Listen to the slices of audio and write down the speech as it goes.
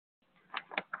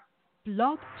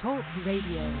Blog Talk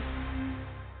Radio.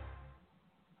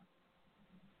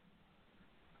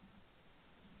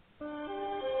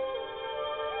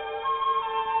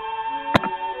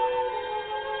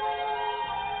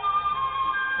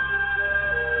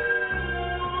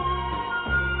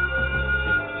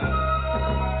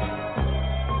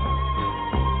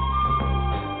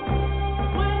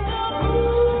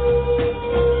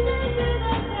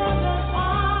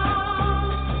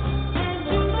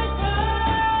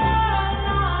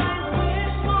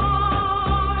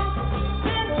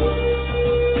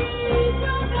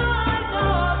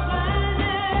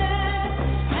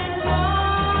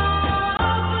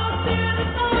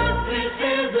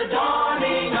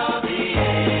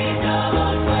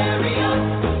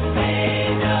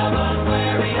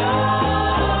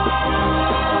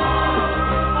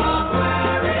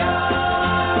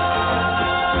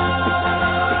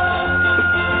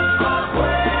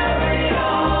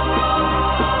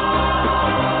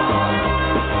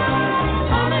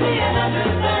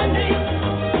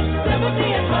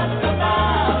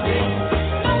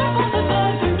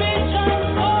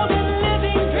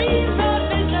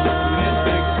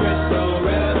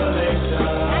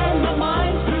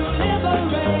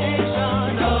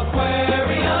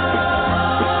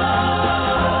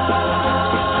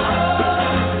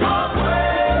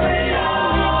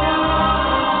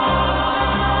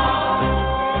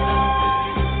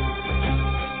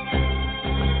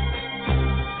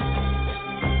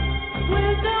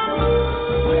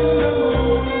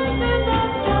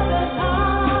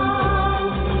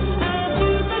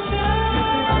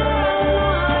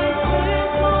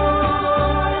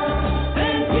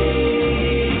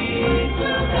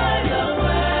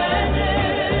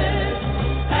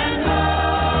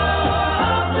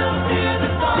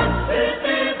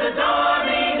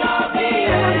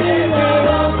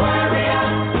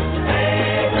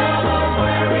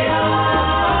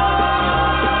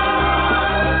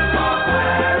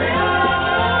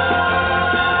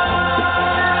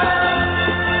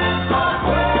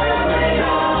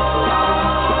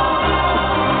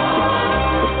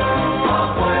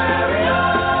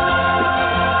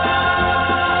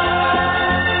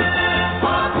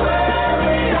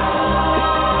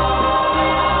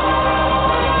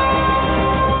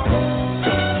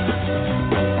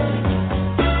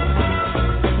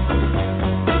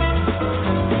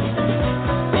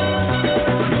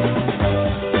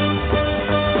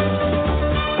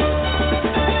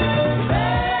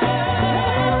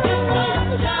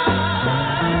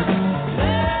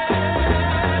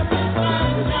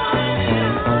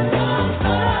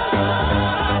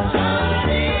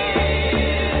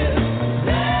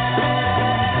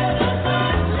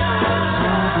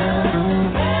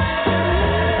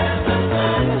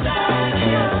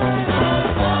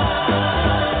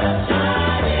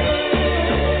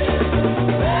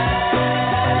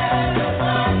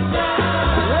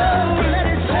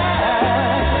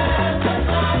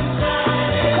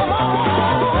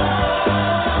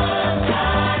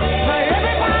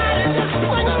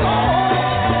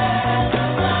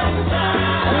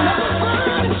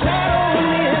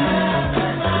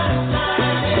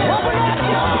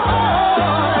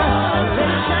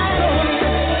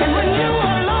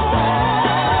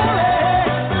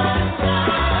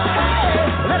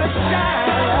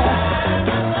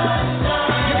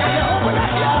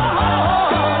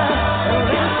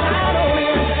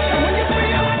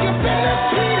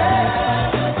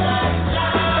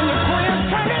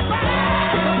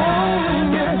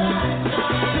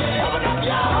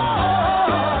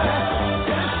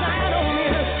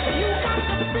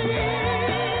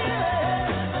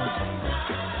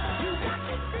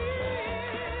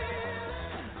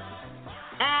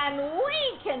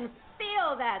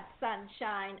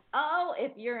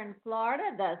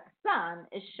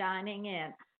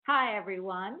 Hi,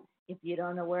 everyone. If you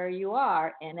don't know where you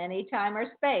are in any time or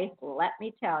space, let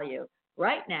me tell you.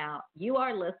 Right now, you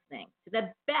are listening to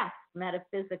the best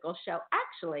metaphysical show,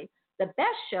 actually, the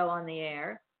best show on the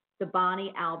air, the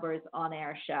Bonnie Albers On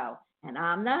Air Show. And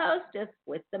I'm the hostess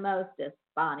with the mostest,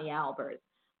 Bonnie Albers.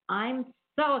 I'm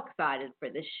so excited for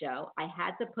this show. I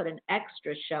had to put an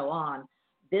extra show on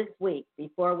this week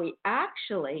before we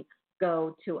actually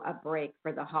go to a break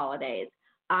for the holidays.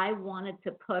 I wanted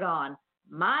to put on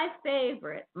my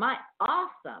favorite, my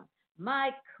awesome,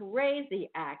 my crazy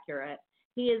accurate.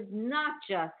 He is not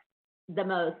just the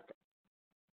most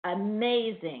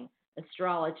amazing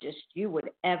astrologist you would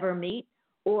ever meet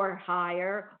or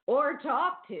hire or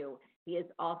talk to. He is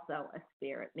also a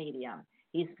spirit medium.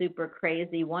 He's super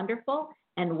crazy wonderful,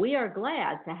 and we are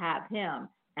glad to have him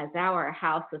as our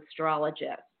house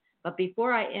astrologist. But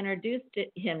before I introduce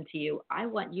him to you, I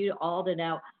want you all to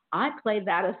know I played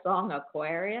that a song,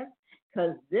 Aquarius,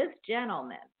 because this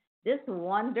gentleman, this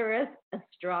wondrous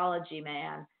astrology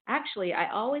man, actually,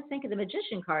 I always think of the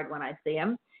magician card when I see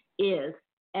him, is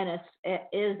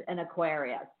an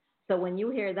Aquarius. So when you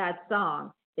hear that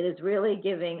song, it is really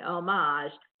giving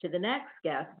homage to the next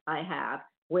guest I have,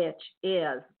 which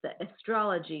is the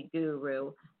astrology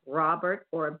guru, Robert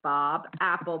or Bob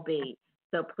Appleby.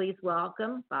 So please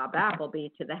welcome Bob Appleby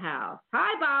to the house.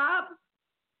 Hi, Bob.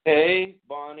 Hey,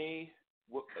 Bonnie.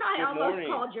 I almost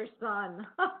called your son.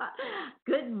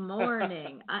 Good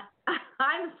morning.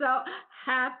 I'm so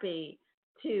happy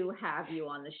to have you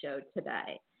on the show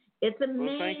today. It's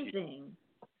amazing,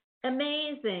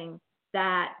 amazing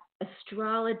that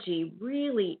astrology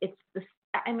really,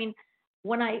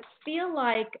 when I feel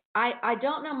like I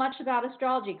don't know much about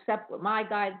astrology except what my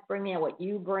guides bring me and what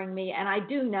you bring me, and I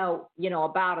do know,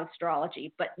 about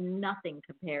astrology, but nothing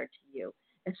compared to you.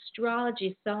 Astrology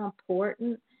is so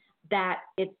important that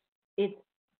it's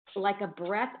like a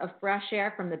breath of fresh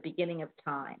air from the beginning of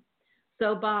time.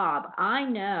 So, Bob, I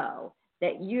know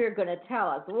that you're going to tell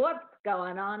us what's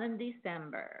going on in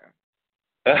December.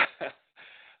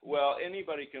 Well,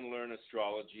 anybody can learn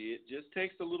astrology. It just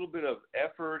takes a little bit of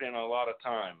effort and a lot of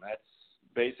time. That's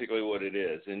basically what it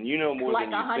is. And you know more than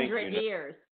you think. Like 100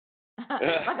 years.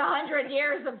 Like 100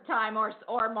 years of time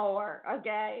or more,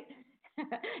 okay?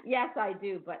 Yes, I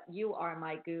do, but you are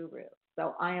my guru.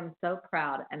 So I am so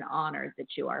proud and honored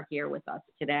that you are here with us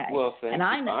today. Well, thank you.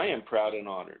 I am proud and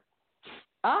honored.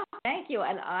 Oh, thank you.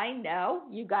 And I know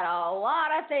you got a lot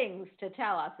of things to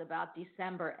tell us about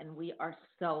December, and we are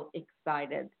so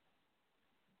excited.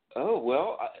 Oh,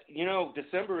 well,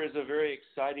 December is a very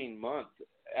exciting month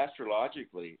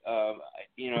astrologically.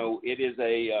 It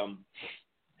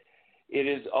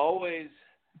is always,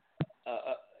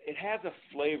 it has a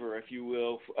flavor, if you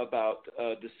will, about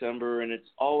December, and it's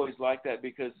always like that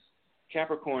because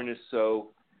Capricorn is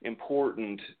so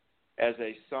important as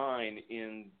a sign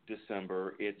in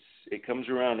December. It comes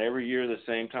around every year the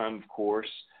same time, of course,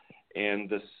 and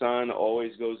the sun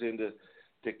always goes into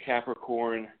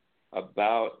Capricorn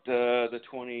about the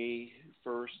 21st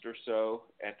or so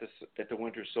at the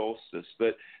winter solstice.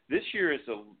 But this year is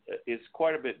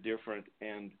quite a bit different,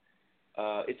 and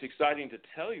it's exciting to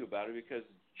tell you about it because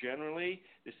generally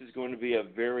this is going to be a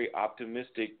very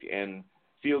optimistic and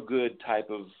feel-good type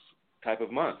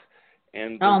of month.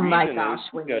 And oh my gosh,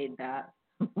 we need that.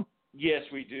 Yes,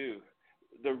 we do.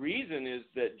 The reason is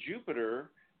that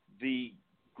Jupiter, the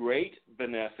great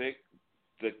benefic,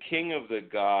 the king of the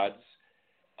gods,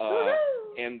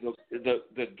 and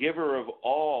the giver of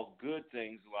all good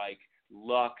things like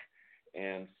luck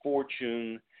and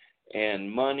fortune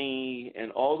and money and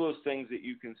all those things that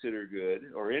you consider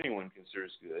good or anyone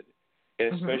considers good,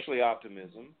 especially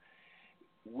optimism,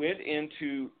 went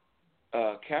into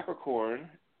Capricorn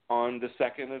on the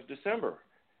 2nd of December.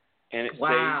 And it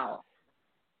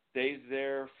stays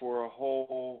there for a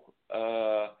whole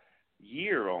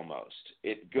year almost.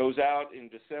 It goes out in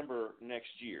December next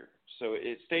year. So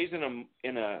it stays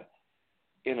in a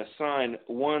sign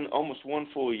almost one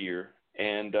full year.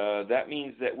 And that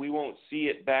means that we won't see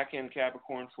it back in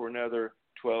Capricorn for another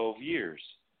 12 years.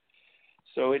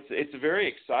 So it's very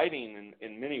exciting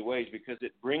in many ways because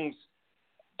it brings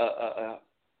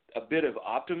a bit of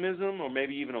optimism, or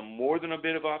maybe even more than a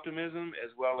bit of optimism,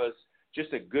 as well as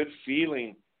just a good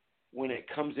feeling when it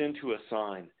comes into a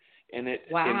sign. And in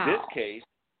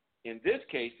this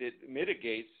case, it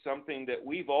mitigates something that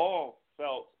we've all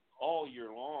felt all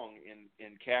year long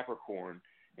in Capricorn,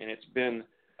 and it's been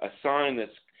a sign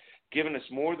that's given us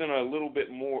more than a little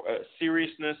bit more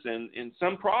seriousness and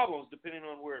some problems, depending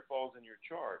on where it falls in your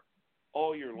chart,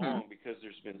 all year long, because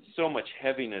there's been so much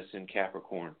heaviness in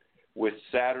Capricorn with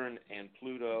Saturn and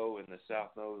Pluto and the south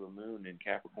node of the moon in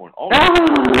Capricorn.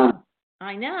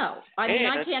 I know. I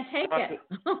can't take it.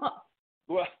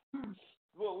 Well,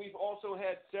 we've also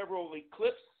had several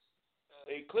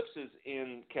eclipses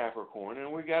in Capricorn,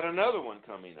 and we got another one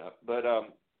coming up. But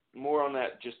more on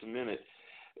that in just a minute.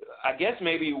 I guess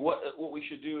maybe what we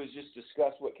should do is just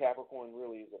discuss what Capricorn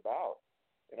really is about.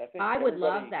 And I think I would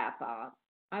love that, Bob.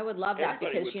 I would love that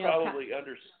because would probably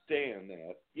understand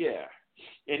that. Yeah.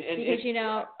 And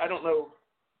because I don't know.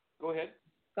 Go ahead.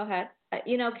 Go ahead.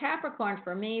 Capricorn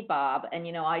for me, Bob, and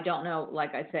I don't know.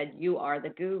 Like I said, you are the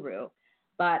guru,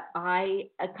 but a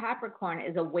Capricorn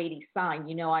is a weighty sign.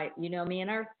 You know me and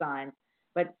Earth signs,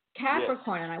 but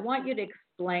Capricorn, and I want you to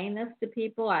explain this to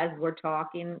people as we're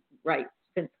talking, right?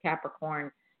 Since Capricorn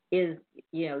is,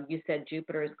 you said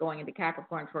Jupiter is going into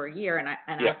Capricorn for a year, and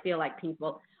I feel like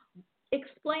people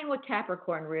explain what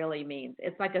Capricorn really means.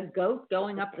 It's like a goat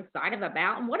going up the side of a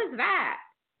mountain. What is that?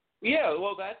 Yeah,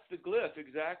 well, that's the glyph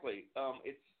exactly.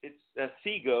 It's a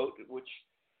sea goat, which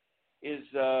is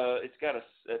it's got a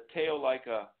tail like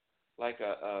a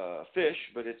fish,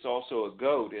 but it's also a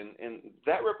goat, and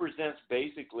that represents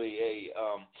basically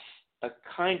a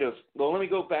kind of, well, let me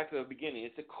go back to the beginning.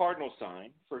 It's a cardinal sign,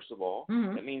 first of all.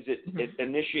 Mm-hmm. That means it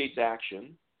initiates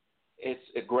action. It's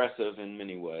aggressive in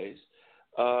many ways.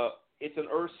 It's an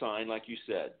earth sign, like you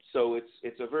said, so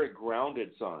it's a very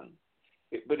grounded sign.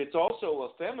 But it's also a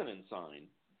feminine sign.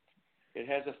 It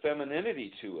has a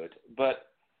femininity to it,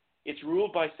 but it's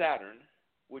ruled by Saturn,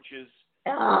 which is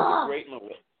the great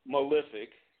malefic,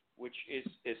 which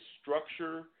is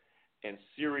structure and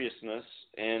seriousness,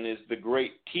 and is the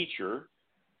great teacher.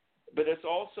 But it's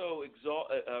also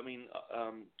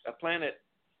a planet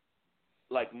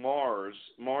like Mars.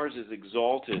 Mars is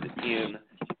exalted in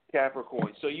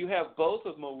Capricorn. So you have both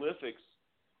of malefics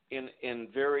in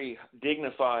very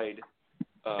dignified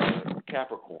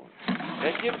Capricorn.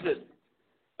 That gives it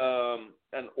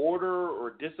an order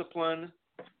or discipline.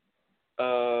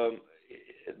 The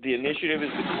initiative is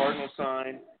the cardinal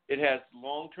sign. It has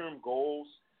long-term goals.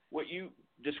 What you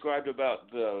described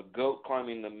about the goat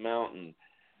climbing the mountain,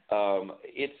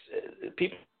 it's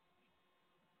people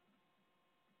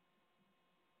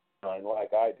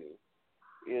like I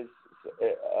do, is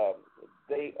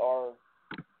they are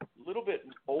a little bit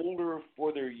older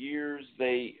for their years.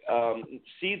 They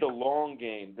see the long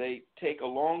game. They take a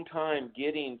long time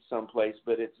getting someplace,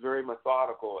 but it's very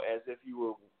methodical, as if you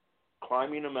were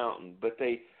climbing a mountain. But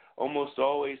they almost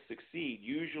always succeed,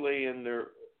 usually in their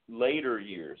later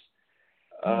years.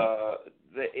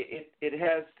 It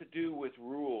has to do with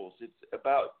rules. It's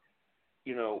about,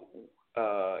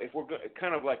 if we're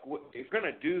kind of like, if we're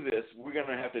going to do this, we're going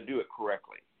to have to do it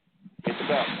correctly. It's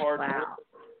about hard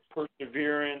work,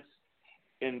 perseverance,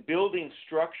 and building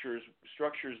structures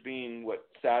being what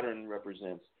Saturn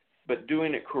represents, but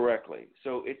doing it correctly.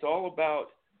 So it's all about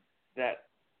that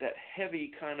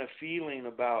heavy kind of feeling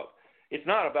about, it's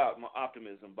not about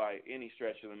optimism by any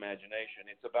stretch of the imagination.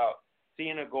 It's about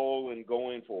seeing a goal and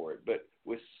going for it. But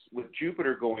with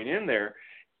Jupiter going in there,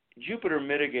 Jupiter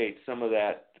mitigates some of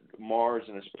that Mars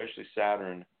and especially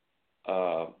Saturn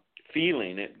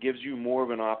feeling. It gives you more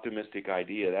of an optimistic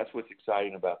idea. That's what's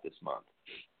exciting about this month.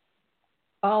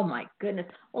 Oh, my goodness.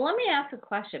 Well, let me ask a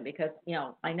question because,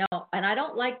 I know, and I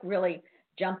don't like really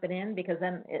jumping in because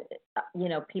then,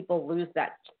 people lose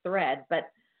that thread. But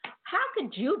how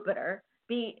could Jupiter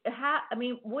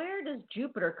where does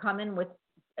Jupiter come in with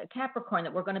Capricorn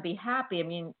that we're going to be happy? I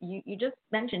mean, you just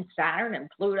mentioned Saturn and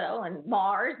Pluto and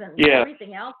Mars and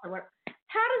everything else. How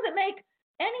does it make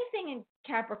anything in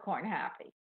Capricorn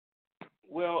happy?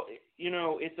 Well,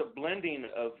 it's a blending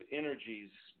of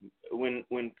energies when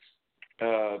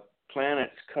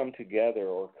planets come together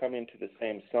or come into the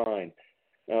same sign.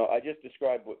 Now, I just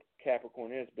described what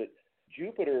Capricorn is, but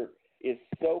Jupiter is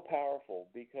so powerful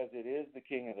because it is the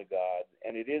king of the gods,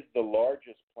 and it is the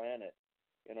largest planet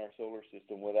in our solar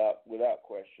system without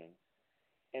question.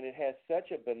 And it has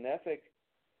such a benefic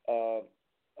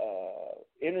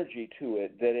energy to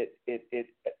it that it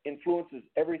influences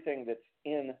everything that's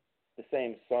in the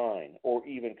same sign or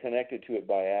even connected to it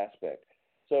by aspect.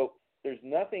 So there's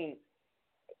nothing,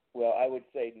 well, I would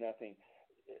say nothing.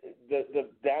 The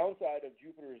downside of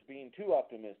Jupiter is being too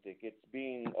optimistic. It's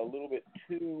being a little bit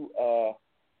too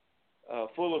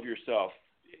full of yourself.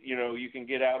 You can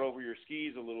get out over your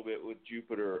skis a little bit with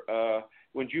Jupiter.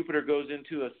 When Jupiter goes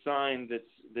into a sign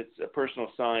that's a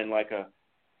personal sign, like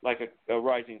a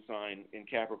rising sign in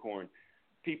Capricorn,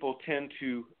 people tend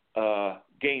to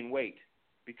gain weight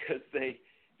because they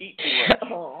eat too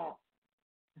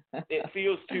much. It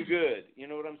feels too good. You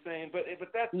know what I'm saying? But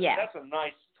that's a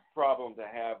nice problem to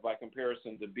have by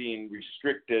comparison to being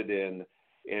restricted and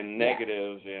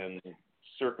negative and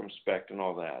circumspect and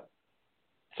all that.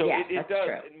 So it does.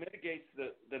 True. It mitigates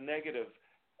the negative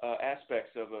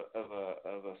aspects of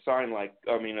a sign like,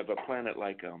 of a planet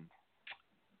like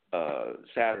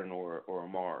Saturn or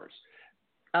Mars.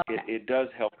 Okay. It does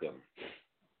help them.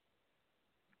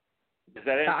 Does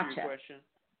that answer your question?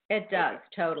 It does,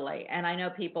 totally. And I know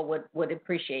people would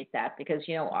appreciate that because,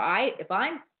 if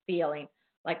I'm feeling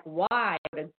like why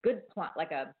would a good planet,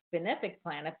 like a benefic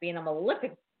planet, be in a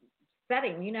malefic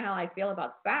setting, you know how I feel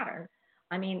about Saturn.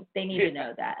 I mean, they need to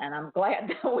know that, and I'm glad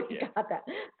that we got that.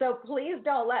 So please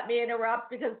don't let me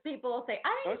interrupt because people will say,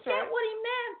 I didn't get what he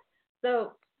meant.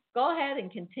 So go ahead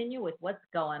and continue with what's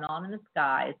going on in the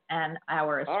skies and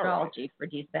our astrology for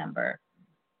December.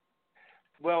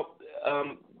 Well,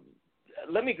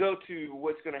 let me go to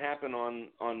what's going to happen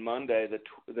on Monday,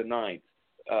 the 9th,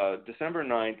 December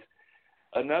 9th.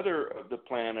 Another of the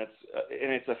planets,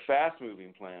 and it's a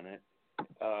fast-moving planet,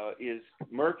 is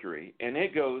Mercury, and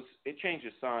it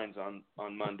changes signs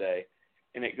on Monday,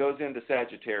 and it goes into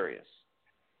Sagittarius.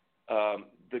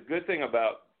 The good thing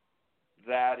about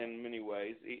that, in many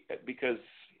ways, because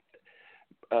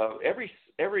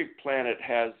every planet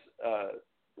has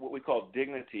what we call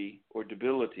dignity or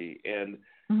debility, and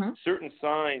certain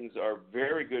signs are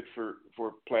very good for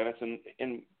planets,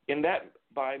 and in that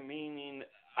by meaning,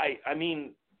 I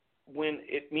mean when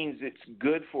it means it's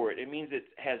good for it, it means it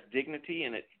has dignity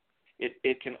and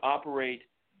it can operate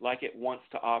like it wants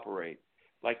to operate,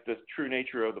 like the true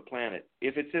nature of the planet.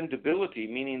 If it's in debility,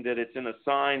 meaning that it's in a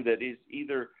sign that is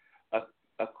either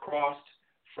across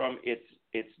from its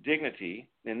dignity,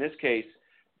 in this case,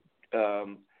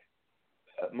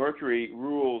 Mercury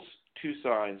rules two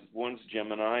signs, one's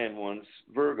Gemini and one's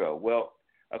Virgo. Well,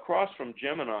 across from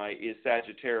Gemini is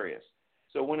Sagittarius.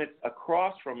 So when it's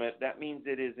across from it, that means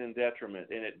it is in detriment,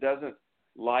 and it doesn't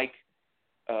like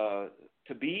to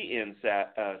be in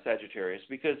Sagittarius,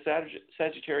 because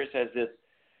Sagittarius has this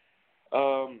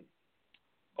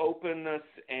openness,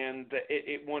 and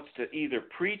it wants to either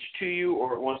preach to you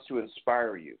or it wants to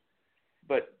inspire you.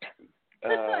 But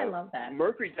I love that.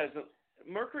 Mercury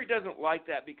doesn't like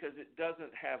that because it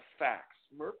doesn't have facts.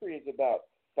 Mercury is about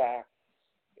facts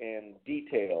and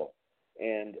detail,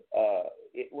 and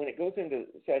when it goes into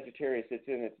Sagittarius, it's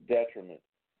in its detriment.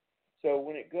 So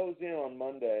when it goes in on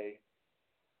Monday,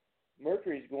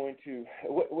 Mercury is going to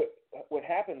what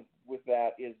happens with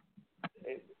that is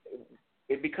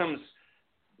it becomes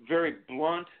very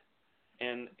blunt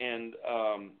and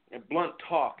blunt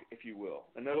talk, if you will.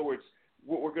 In other words,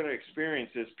 what we're going to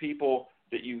experience is people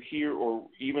that you hear, or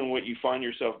even what you find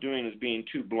yourself doing, is being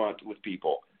too blunt with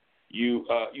people. You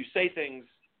say things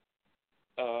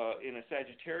in a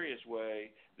Sagittarius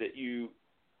way that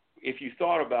if you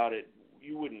thought about it,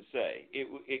 you wouldn't say.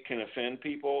 It can offend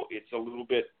people. It's a little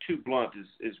bit too blunt,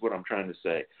 is what I'm trying to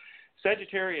say.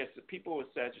 Sagittarius, people with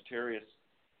Sagittarius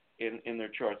in their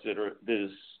charts that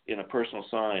is in a personal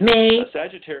sign, Me. a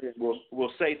Sagittarius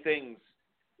will say things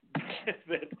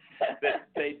that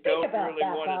they don't really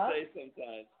want to say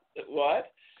sometimes.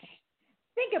 What?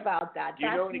 Think about that. Do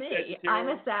you know That's any me. I'm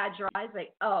a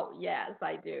Sagittarius. Oh, yes,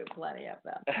 I do. Plenty of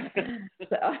them.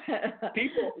 So,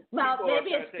 well,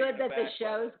 maybe it's good that the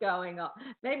show's going on.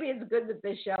 Maybe it's good that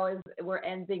the show we're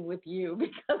ending with you,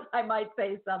 because I might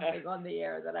say something on the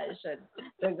air that I shouldn't.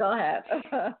 So go ahead.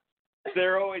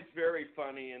 They're always very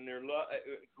funny, and they're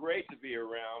great to be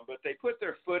around, but they put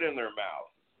their foot in their mouth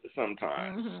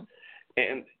sometimes.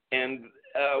 And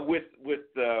with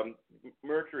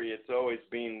Mercury, it's always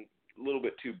been a little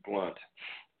bit too blunt.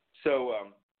 So,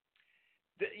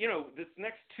 this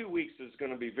next 2 weeks is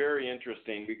going to be very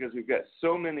interesting, because we've got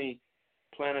so many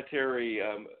planetary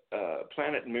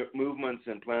planet movements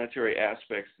and planetary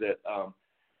aspects that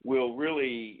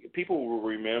people will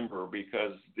remember,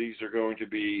 because these are going to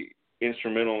be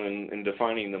instrumental in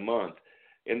defining the month.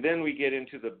 And then we get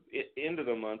into the end of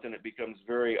the month, and it becomes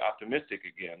very optimistic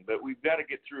again. But we've got to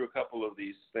get through a couple of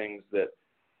these things that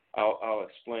I'll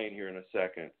explain here in a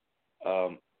second.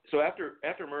 So after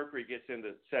Mercury gets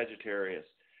into Sagittarius,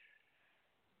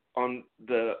 on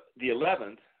the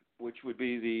 11th, which would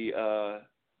be the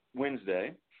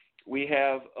Wednesday, we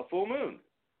have a full moon,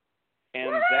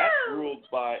 and that's ruled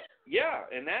by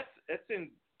and that's in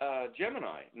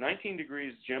Gemini, 19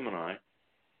 degrees Gemini,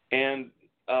 and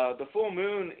the full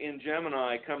moon in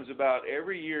Gemini comes about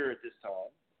every year at this time,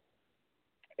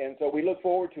 and so we look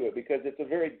forward to it because it's a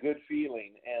very good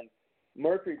feeling. And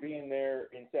Mercury being there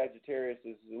in Sagittarius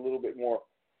is a little bit more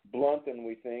blunt than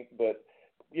we think, but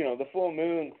the full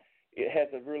moon, it has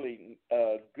a really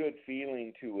good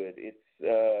feeling to it.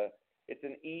 It's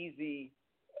an easy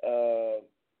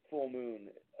full moon.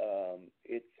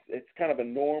 It's kind of a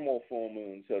normal full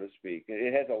moon, so to speak.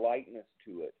 It has a lightness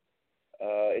to it.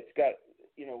 It's got,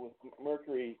 with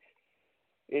Mercury,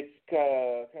 it's got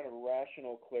a kind of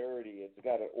rational clarity. It's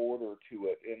got an order to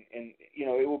it, and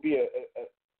it will be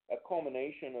a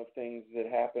culmination of things that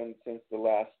happened since the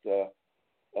last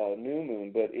new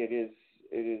moon, but it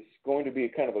is going to be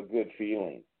kind of a good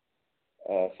feeling.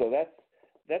 So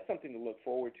that's something to look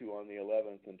forward to on the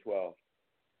 11th and 12th.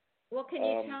 Well, can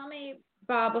you tell me,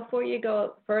 Bob, before you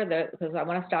go further, because I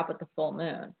want to stop at the full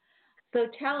moon. So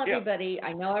tell everybody,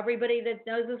 I know everybody that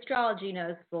knows astrology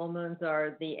knows full moons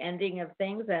are the ending of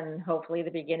things and hopefully the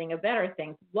beginning of better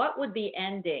things. What would be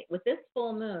ending with this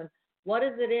full moon? What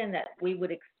is it in that we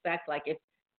would expect? Like, if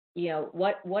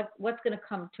what's going to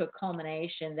come to a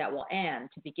culmination that will end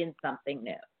to begin something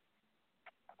new?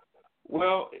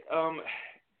 Well, am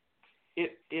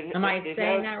I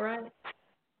saying that right?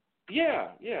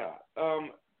 Yeah.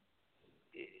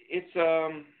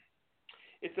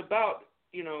 It's about,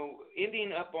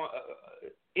 ending up on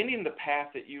ending the path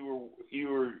that you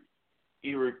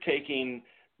were taking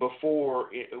before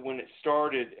when it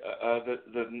started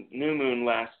the new moon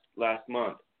last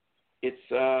month.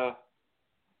 It's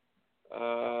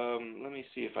let me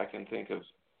see if I can think of.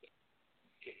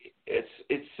 It's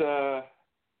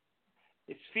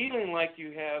feeling like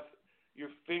you have your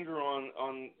finger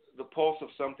on the pulse of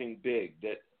something big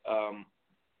that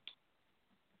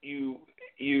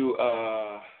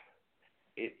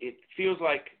it feels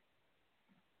like,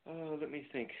 let me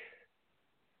think.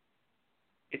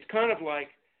 It's kind of like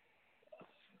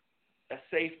a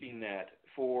safety net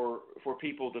for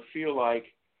people to feel like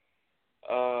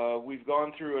we've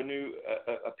gone through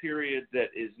a period that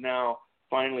is now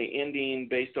finally ending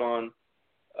based on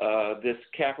this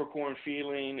Capricorn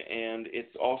feeling, and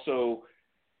it's also,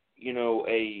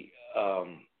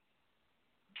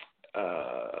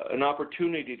 an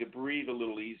opportunity to breathe a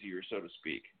little easier, so to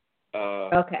speak.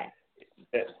 Okay.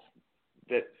 That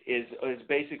is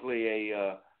basically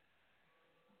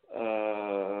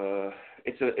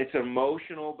it's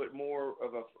emotional, but more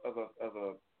of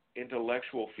a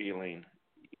intellectual feeling.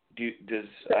 I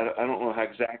don't know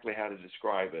exactly how to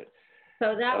describe it.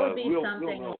 So that would be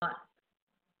something like,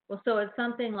 so it's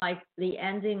something like the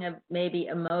ending of maybe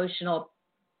emotional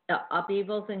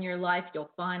upheavals in your life.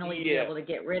 You'll finally be able to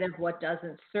get rid of what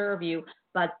doesn't serve you,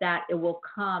 but that it will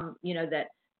come, that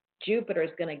Jupiter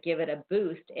is going to give it a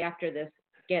boost after this.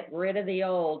 Get rid of the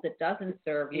old that doesn't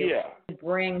serve you to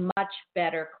bring much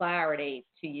better clarity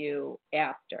to you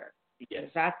after. Yes.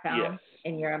 Does that sound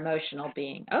in your emotional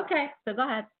being? Okay, so go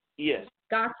ahead. Yes.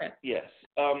 Gotcha. Yes.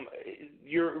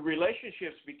 Your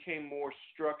relationships became more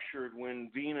structured when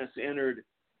Venus entered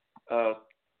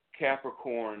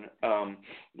Capricorn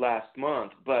last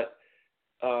month, but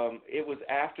it was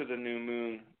after the new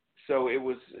moon. So it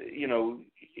was,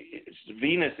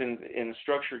 Venus in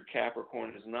structured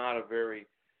Capricorn is not a very,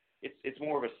 it's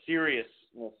more of a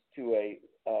seriousness to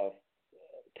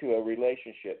a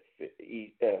relationship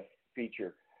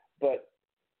feature, but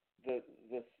the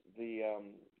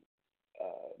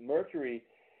Mercury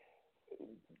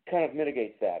kind of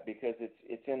mitigates that because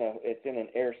it's in an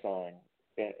air sign,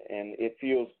 and it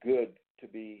feels good to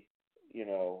be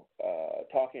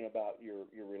talking about your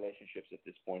relationships at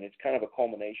this point. It's kind of a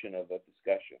culmination of a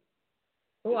discussion.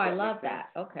 Oh, I love that.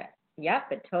 Okay.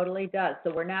 Yep, it totally does.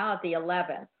 So we're now at the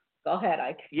 11th. Go ahead.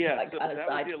 So that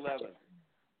was the 11th.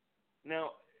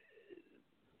 Now,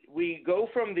 we go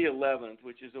from the 11th,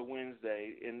 which is a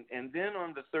Wednesday, and then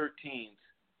on the 13th,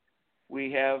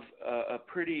 we have a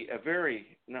very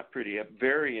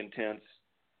intense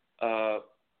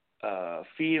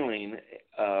feeling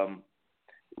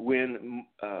when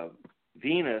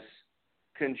Venus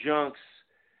conjuncts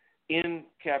in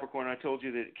Capricorn. I told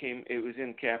you that it was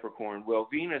in Capricorn. Well,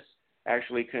 Venus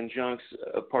actually conjuncts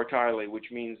partile,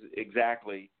 which means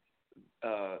exactly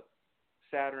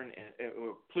Saturn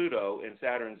or Pluto, and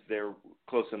Saturn's there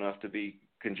close enough to be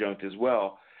conjunct as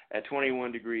well at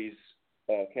 21 degrees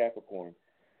Capricorn.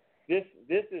 This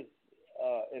is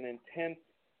an intense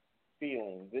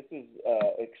feeling. This is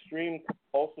extreme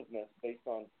compulsiveness based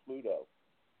on Pluto.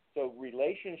 So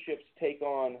relationships take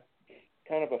on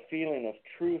kind of a feeling of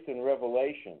truth and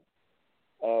revelation.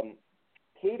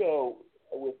 Pluto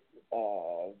with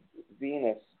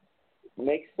Venus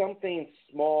makes something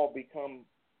small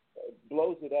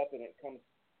blows it up, and it comes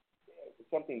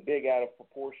something big out of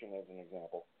proportion, as an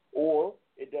example. Or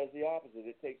it does the opposite.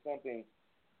 It takes something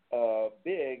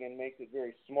big and makes it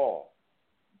very small.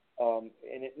 And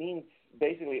it means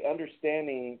basically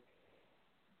understanding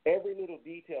every little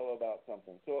detail about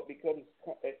something. So it becomes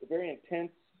a very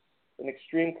intense and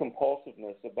extreme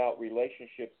compulsiveness about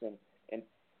relationships,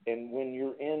 and when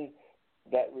you're in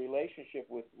that relationship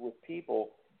with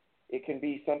people, it can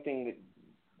be something that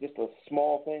just a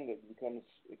small thing that becomes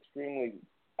extremely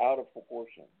out of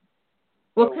proportion.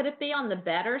 Well, could it be on the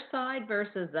better side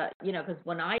versus because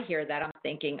when I hear that, I'm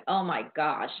thinking, oh my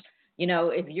gosh,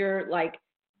 if you're like,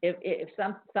 if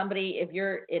somebody, if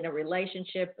you're in a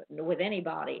relationship with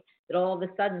anybody, that all of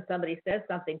a sudden somebody says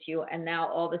something to you, and now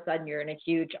all of a sudden you're in a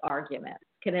huge argument.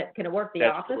 Can it work the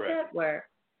opposite? Correct.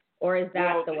 Or is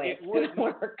that the way it would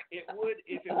work? It would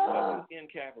if it wasn't in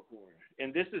Capricorn.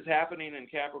 And this is happening in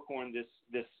Capricorn,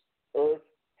 this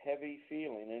earth-heavy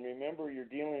feeling. And remember, you're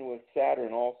dealing with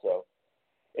Saturn also.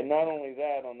 And not only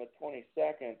that, on the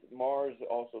 22nd, Mars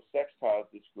also sextiles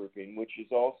this grouping, which is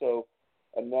also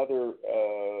another,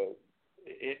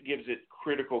 it gives it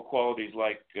critical qualities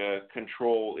like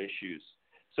control issues.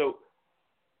 So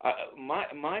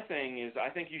my thing is, I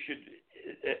think you should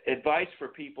advice for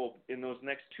people in those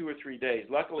next 2 or 3 days.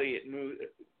 Luckily,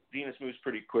 Venus moves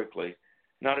pretty quickly,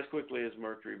 not as quickly as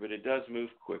Mercury, but it does move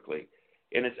quickly,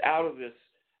 and it's out of this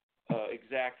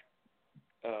exact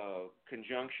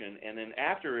conjunction, and then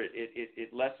after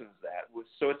it lessens that.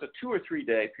 So it's a 2 or 3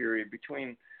 day period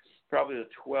between probably the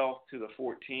 12th to the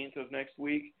 14th of next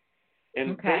week.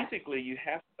 And basically, you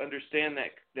have to understand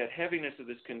that heaviness of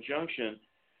this conjunction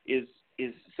is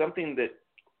something that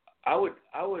I would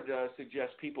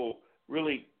suggest people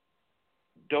really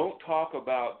don't talk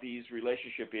about these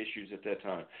relationship issues at that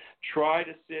time. Try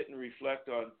to sit and reflect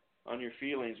on your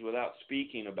feelings without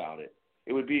speaking about it.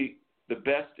 It would be the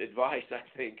best advice, I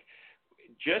think.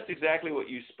 Just exactly what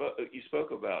you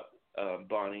spoke about,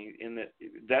 Bonnie. In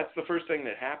that's the first thing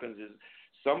that happens is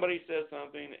somebody says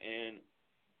something and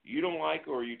you don't like,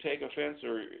 or you take offense,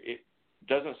 or it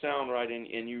doesn't sound right,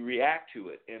 and you react to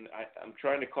it. And I'm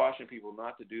trying to caution people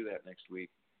not to do that next week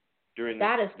during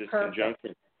this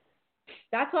conjunction.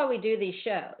 That's why we do these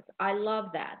shows. I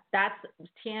love that. That's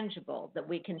tangible that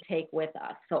we can take with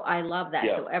us. So I love that.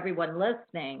 Yeah. So everyone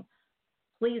listening,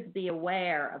 please be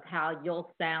aware of how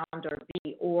you'll sound or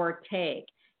be or take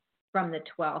from the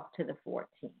 12th to the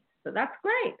 14th. So that's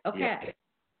great. Okay.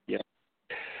 Yeah.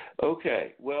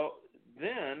 Okay. Well,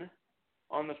 then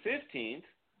on the 15th,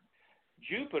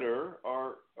 Jupiter,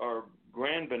 our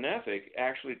grand benefic,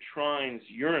 actually trines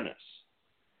Uranus,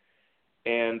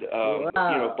 and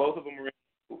both of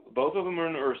them are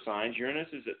in Earth signs. Uranus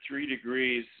is at 3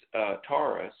 degrees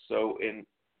Taurus, so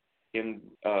in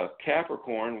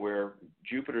Capricorn, where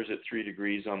Jupiter's at 3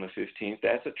 degrees on the 15th,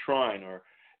 that's a trine, or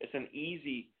it's an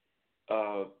easy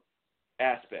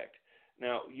aspect.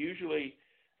 Now, usually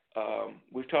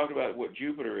we've talked about what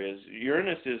Jupiter is.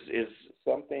 Uranus is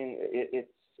something.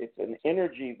 It's an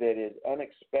energy that is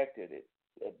unexpected.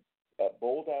 It's a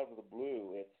bolt out of the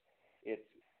blue. It's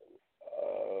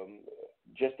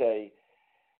just a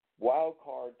wild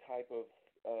card type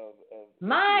of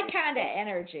my kind of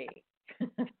energy.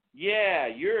 Yeah,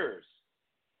 yours.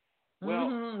 Well,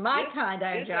 my kind of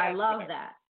energy. I love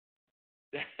that.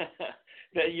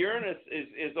 That Uranus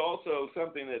is also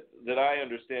something that I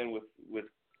understand with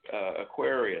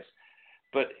Aquarius,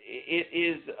 but it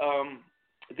is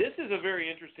this is a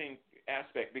very interesting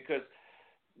aspect, because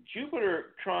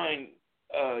Jupiter trine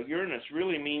Uranus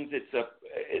really means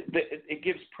it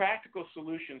gives practical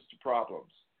solutions to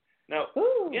problems. Now,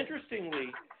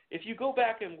 interestingly, if you go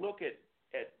back and look at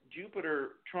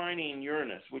Jupiter trining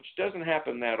Uranus, which doesn't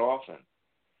happen that often,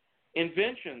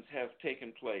 inventions have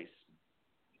taken place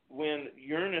when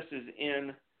Uranus is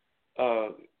in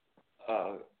an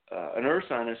Earth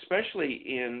sign, especially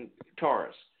in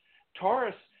Taurus.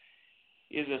 Taurus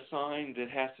is a sign that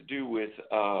has to do with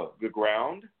the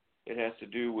ground. It has to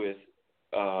do with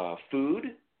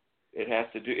food.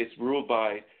 It's ruled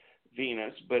by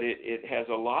Venus, but it has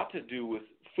a lot to do with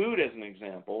food, as an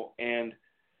example. And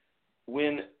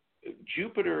when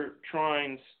Jupiter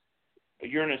trines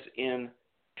Uranus in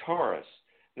Taurus,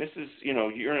 this is,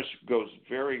 Uranus goes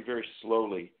very, very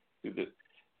slowly through the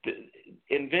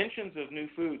inventions of new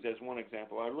foods, as one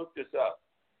example. I looked this up.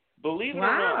 Believe it or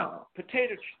not,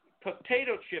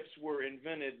 potato chips were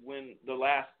invented when the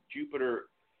last Jupiter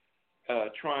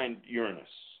trined Uranus.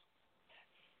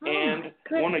 And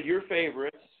one of your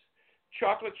favorites,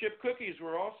 chocolate chip cookies,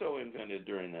 were also invented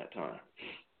during that time.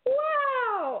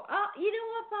 Wow! You know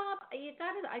what, Bob?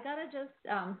 I gotta just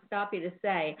stop you to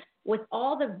say, with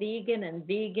all the vegan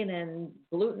and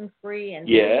gluten-free and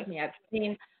I've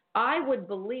seen, I would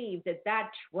believe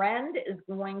that trend is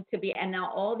going to be, and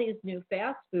now all these new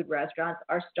fast food restaurants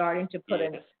are starting to put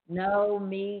in no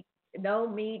meat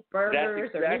burgers.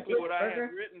 That's exactly or what I had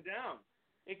written down.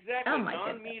 Exactly.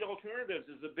 Non-meat alternatives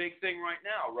is a big thing right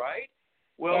now, right?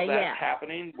 Well, that's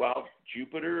happening while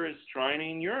Jupiter is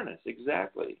trining Uranus.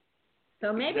 Exactly.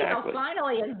 So maybe they'll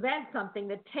finally invent something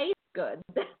that tastes good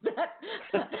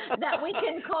that we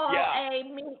can call a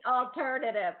meat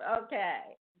alternative.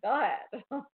 Okay, go ahead.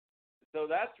 So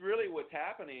that's really what's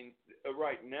happening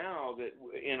right now that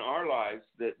in our lives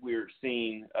that we're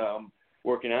seeing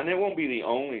working on. And it won't be the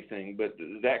only thing, but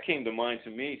that came to mind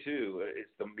to me too. It's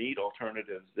the meat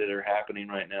alternatives that are happening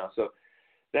right now. So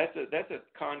that's a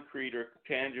concrete or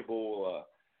tangible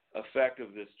effect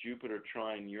of this Jupiter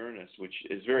trine Uranus, which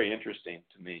is very interesting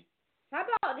to me. How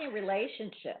about any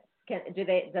relationships? Can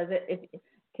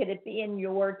it be in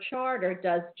your chart, or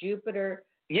does Jupiter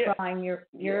trine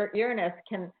Uranus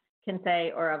can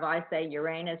say, or if I say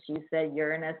Uranus, you say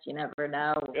Uranus, you never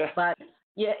know. But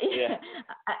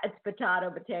it's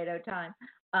potato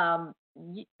time.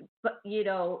 but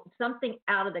something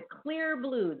out of the clear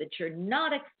blue that you're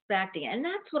not expecting. And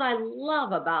that's what I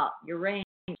love about Uranus.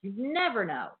 You never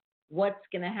know what's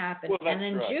going to happen. Well, and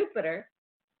then right. Jupiter,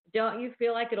 don't you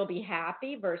feel like it'll be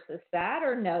happy versus sad,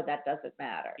 or no, that doesn't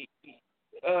matter?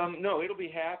 No, it'll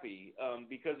be happy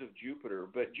because of Jupiter.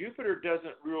 But Jupiter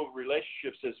doesn't rule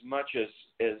relationships as much as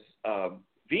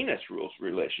Venus rules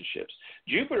relationships.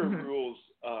 Jupiter rules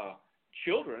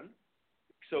children.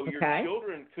 So your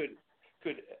children could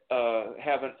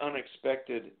have an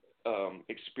unexpected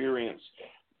experience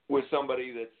with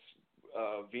somebody that's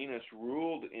Venus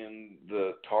ruled in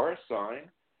the Taurus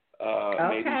sign.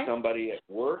 Maybe somebody at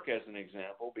work, as an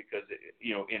example, because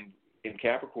in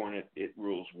Capricorn it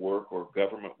rules work or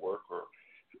government work or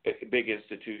big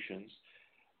institutions.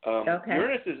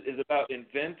 Uranus is about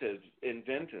inventions.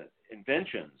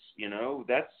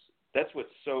 That's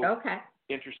what's so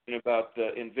interesting about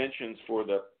the inventions for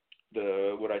the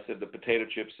what I said, the potato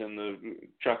chips and the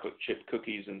chocolate chip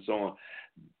cookies and so on.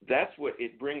 That's what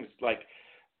it brings, like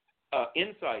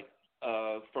insight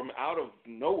from out of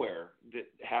nowhere that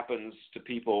happens to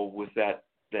people with that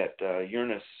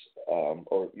Uranus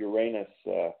or Uranus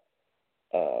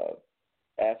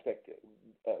aspect,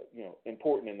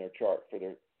 important in their chart for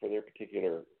their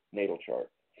particular natal chart.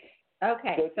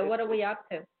 Okay, so what are we up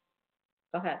to?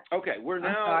 Go ahead. Okay, we're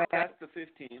now past the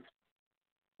 15th.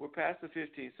 We're past the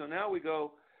 15th. So now we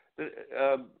go,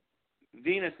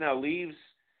 Venus now leaves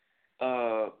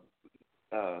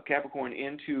Capricorn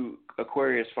into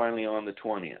Aquarius finally on the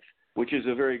 20th, which is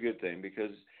a very good thing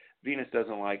because Venus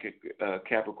doesn't like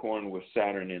Capricorn with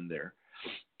Saturn in there.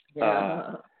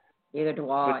 Yeah, neither do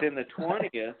I. But then the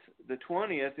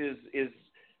 20th is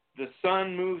the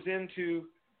Sun moves into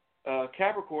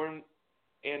Capricorn,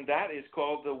 and that is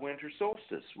called the winter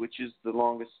solstice, which is the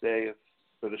longest day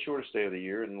or the shortest day of the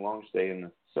year and the longest day in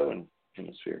the southern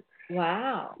hemisphere.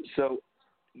 Wow. So,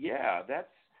 yeah,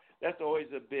 that's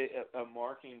always a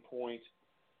marking point.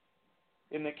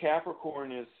 And the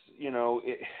Capricorn is,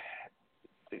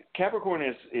 Capricorn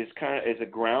is a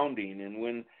grounding, and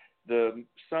when the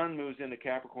Sun moves into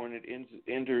Capricorn, it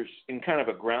enters in kind of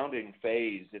a grounding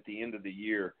phase at the end of the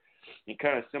year. It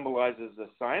kind of symbolizes a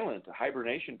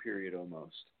hibernation period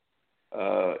almost.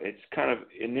 It's kind of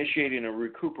initiating a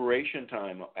recuperation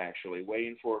time, actually,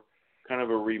 waiting for kind of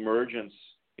a reemergence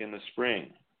in the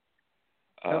spring.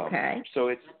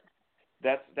 So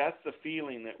that's the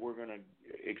feeling that we're going to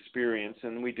experience,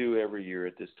 and we do every year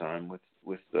at this time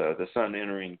with the Sun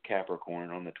entering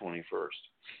Capricorn on the 21st.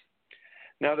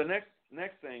 Now the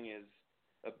next thing is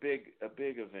a big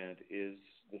event is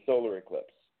the solar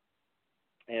eclipse,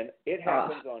 and it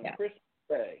happens on Christmas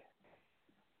Day.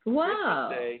 Wow!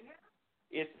 Christmas Day.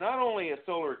 It's not only a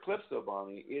solar eclipse, though,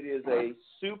 Bonnie. It is a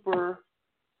super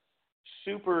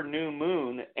new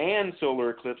moon and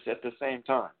solar eclipse at the same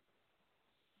time.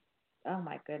 Oh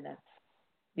my goodness!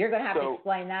 You're going to have to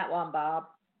explain that one, Bob,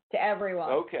 to everyone.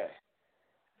 Okay.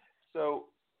 So,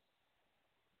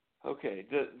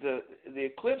 the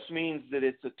eclipse means that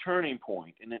it's a turning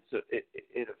point, and it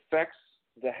affects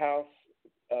the house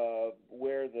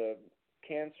where the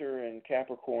Cancer and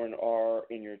Capricorn are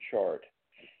in your chart.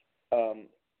 I'll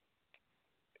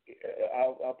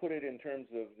put it in terms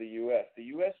of the U.S. The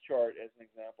U.S. chart, as an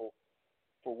example,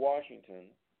 for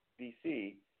Washington,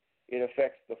 D.C., it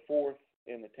affects the 4th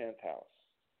and the 10th house.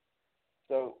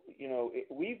 So,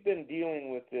 we've been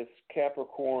dealing with this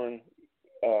Capricorn,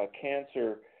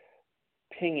 Cancer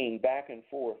pinging back and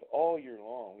forth all year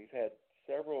long. We've had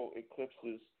several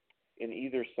eclipses in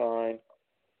either sign,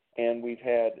 and we've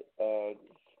had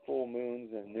full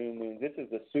moons and new moons. This is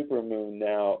the super moon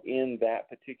now in that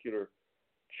particular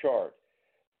chart.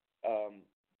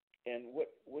 And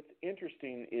what's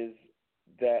interesting is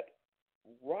that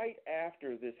right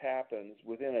after this happens,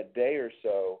 within a day or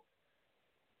so,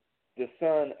 the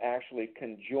Sun actually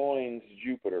conjoins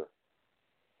Jupiter,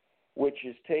 which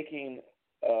is taking,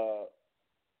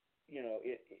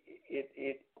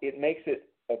 it makes it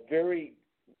a very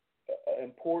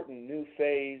important new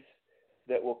phase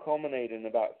that will culminate in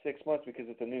about 6 months because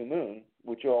it's a new moon,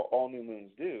 which all new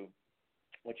moons do,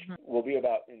 which will be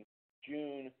about in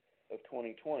June of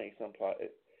 2020 sometime,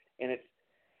 and it's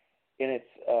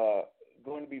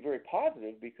going to be very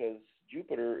positive because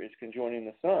Jupiter is conjoining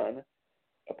the Sun,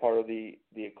 a part of the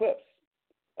eclipse.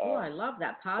 I love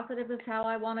that. Positive is how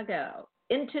I want to go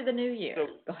into the new year. So,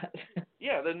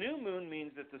 yeah, the new moon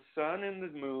means that the Sun and the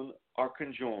Moon are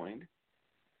conjoined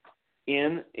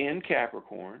in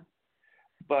Capricorn,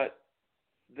 but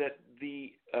that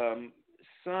the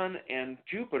Sun and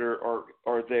Jupiter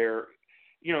are there.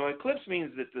 Eclipse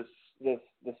means that the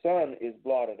Sun is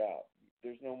blotted out.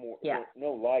 There's no more,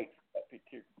 no light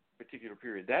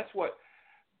period. That's what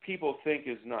people think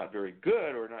is not very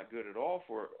good or not good at all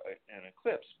for an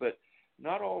eclipse, but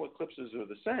not all eclipses are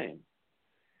the same.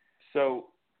 So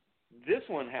this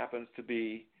one happens to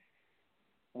be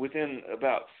within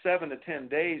about 7 to 10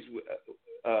 days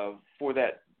for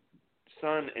that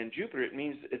Sun and Jupiter. It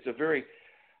means it's a very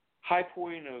high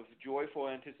point of joyful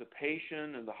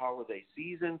anticipation, and the holiday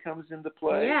season comes into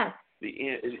play. Yes.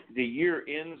 The year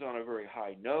ends on a very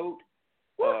high note.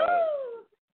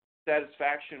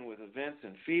 Satisfaction with events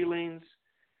and feelings.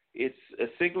 It's a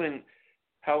signaling,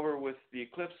 however, with the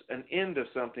eclipse, an end of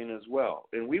something as well.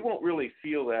 And we won't really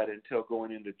feel that until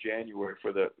going into January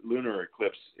for the lunar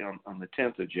eclipse on the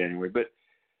 10th of January. But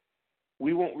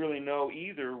we won't really know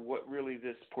either what really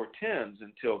this portends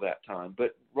until that time.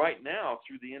 But right now,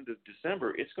 through the end of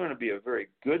December, it's going to be a very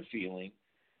good feeling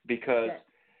because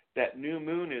that new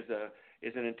moon is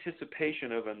an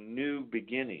anticipation of a new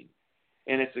beginning.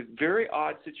 And it's a very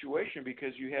odd situation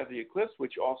because you have the eclipse,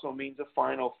 which also means a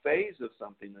final phase of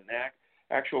something, an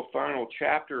actual final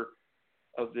chapter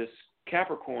of this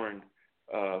Capricorn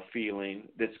feeling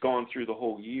that's gone through the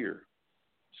whole year.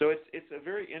 So it's a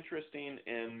very interesting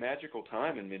and magical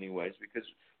time in many ways because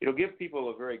it'll give people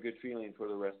a very good feeling for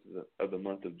the rest of the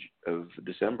month of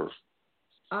December.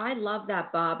 I love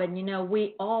that, Bob. And,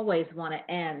 we always want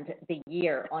to end the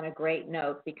year on a great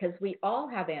note because we all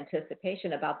have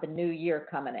anticipation about the new year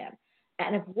coming in.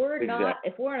 And if we're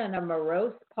if we're in a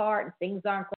morose part and things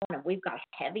aren't going and we've got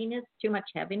heaviness, too much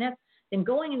heaviness, then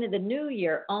going into the new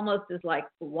year almost is like,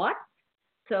 what?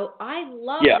 So I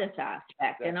love this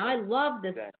aspect, and I love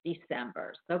this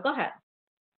December. So go ahead.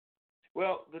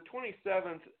 Well, the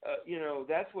 27th,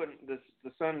 that's when the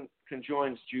Sun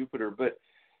conjoins Jupiter. But,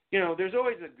 there's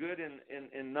always a good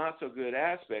and not so good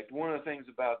aspect. One of the things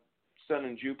about Sun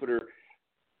and Jupiter,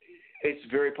 it's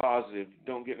very positive,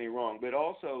 don't get me wrong. But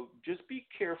also just be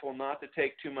careful not to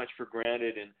take too much for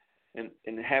granted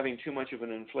and having too much of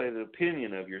an inflated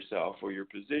opinion of yourself or your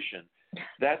position.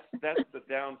 That's the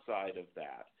downside of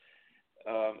that.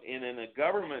 In a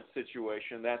government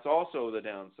situation, that's also the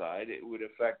downside. It would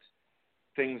affect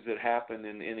things that happen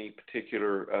in any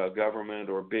particular government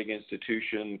or big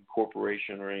institution,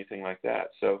 corporation, or anything like that.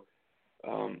 So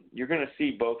you're going to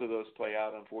see both of those play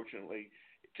out, unfortunately,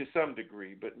 to some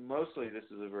degree. But mostly this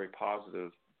is a very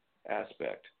positive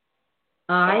aspect.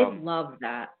 I love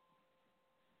that.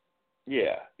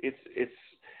 Yeah,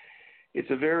 it's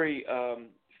a very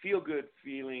feel-good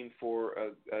feeling for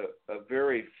a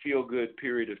very feel-good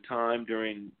period of time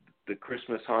during the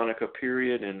Christmas Hanukkah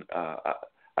period, and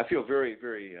I feel very,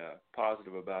 very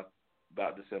positive about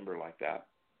December like that.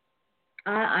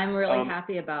 I'm really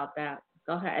happy about that.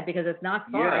 Go ahead, because it's not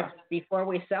far before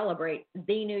we celebrate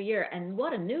the new year. And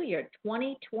what a new year,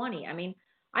 2020. I mean,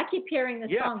 I keep hearing this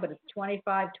song, but it's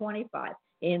 2525.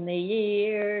 In the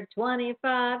year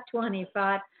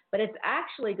 2525. But it's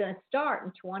actually going to start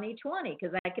in 2020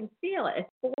 because I can feel it.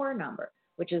 It's 4 number,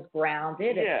 which is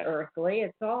grounded, it's earthly,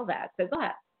 it's all that. So go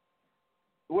ahead.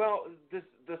 Well, the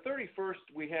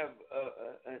 31st, we have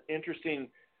an interesting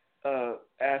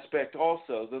aspect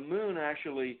also. The moon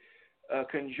actually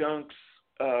conjuncts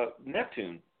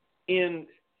Neptune in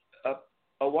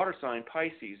a water sign,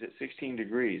 Pisces, at 16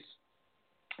 degrees.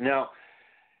 Now,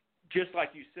 just like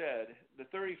you said, the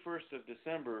 31st of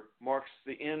December marks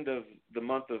the end of the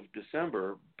month of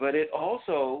December, but it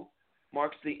also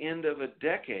marks the end of a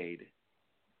decade.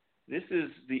 This is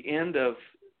the end of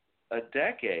a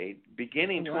decade.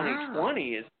 Beginning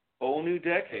 2020 is a whole new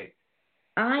decade.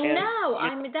 I know.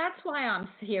 That's why I'm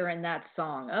hearing that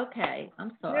song. Okay,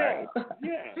 I'm sorry.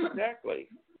 Yeah,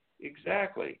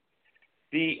 exactly.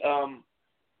 The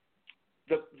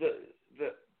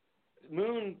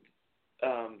moon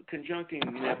conjuncting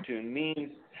Neptune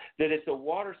means that it's a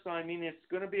water sign, meaning it's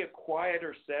going to be a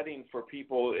quieter setting for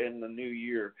people in the new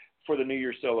year, for the New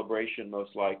Year celebration,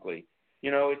 most likely.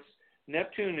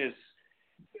 Neptune is,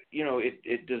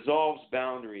 it dissolves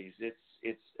boundaries.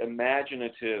 It's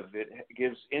imaginative. It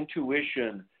gives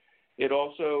intuition. It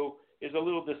also is a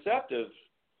little deceptive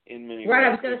in many ways. Right, I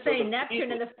was going to say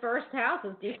Neptune in the first house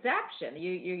is deception.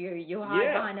 You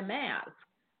hide behind a mask.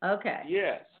 Okay.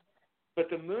 Yes. But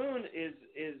the moon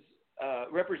is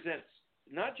represents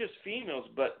not just females,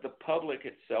 but the public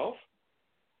itself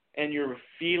and your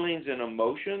feelings and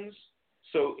emotions.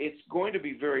 So it's going to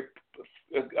be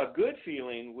a good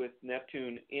feeling with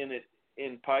Neptune in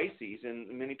Pisces, and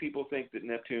many people think that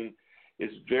Neptune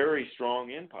is very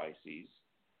strong in Pisces.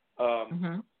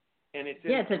 And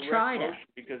it's a trident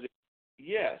because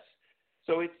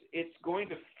so it's going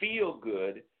to feel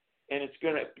good. And it's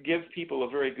going to give people a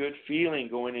very good feeling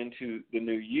going into the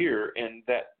new year, and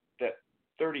that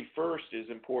 31st is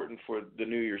important for the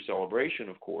New Year celebration,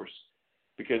 of course,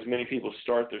 because many people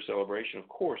start their celebration, of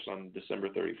course, on December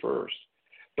 31st.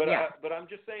 But but I'm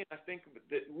just saying, I think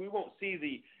that we won't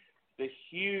see the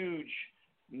huge,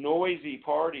 noisy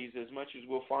parties as much as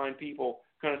we'll find people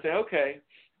kind of say, okay,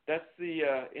 that's the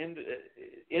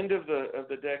end of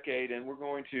the decade, and we're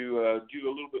going to do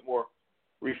a little bit more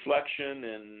reflection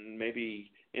and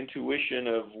maybe intuition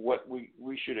of what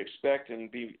we should expect,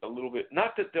 and be a little bit,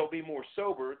 not that they'll be more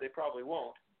sober, they probably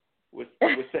won't with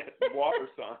that water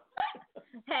sign.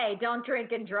 Hey, don't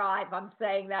drink and drive. I'm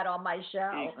saying that on my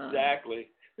show. Exactly.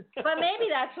 But maybe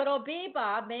that's what it'll be,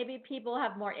 Bob. Maybe people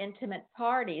have more intimate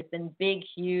parties than big,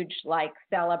 huge, like,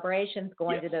 celebrations,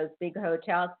 going to those big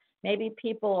hotels. Maybe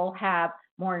people will have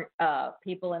more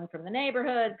people in from the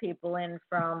neighborhood, people in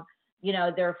from,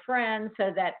 their friends,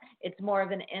 so that it's more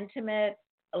of an intimate,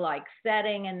 like,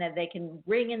 setting, and that they can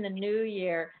ring in the new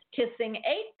year kissing 8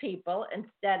 people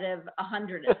instead of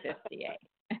 158.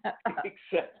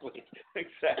 Exactly.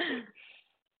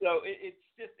 So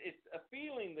it's a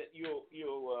feeling that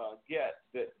you'll get,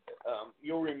 that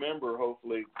you'll remember,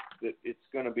 hopefully, that it's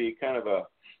going to be kind of a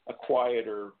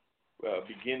quieter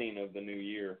beginning of the new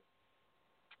year.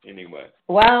 Anyway.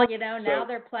 Well, now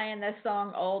they're playing this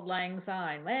song, Old Lang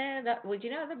Syne. Would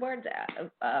you know the words?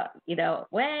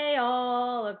 Way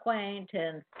all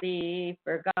acquaintance be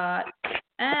forgot,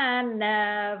 and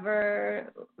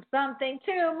never something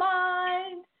to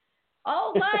mind.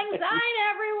 Old Lang Syne,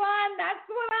 everyone. That's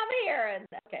what I'm hearing.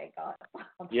 Okay, go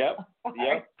on. Yep.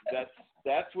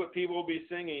 That's what people will be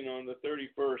singing on the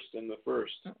 31st and the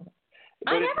 1st.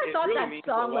 I never thought that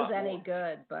song was any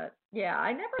good, but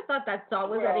I never thought that song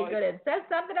was any good. It says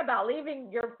something about leaving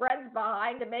your friends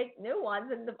behind to make new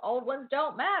ones, and the old ones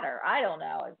don't matter. I don't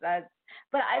know. That's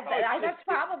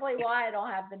probably why I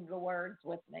don't have the words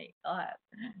with me. Go ahead.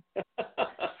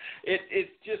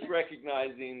 It's just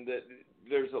recognizing that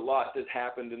there's a lot that's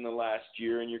happened in the last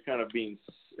year, and you're kind of being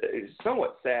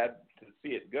somewhat sad to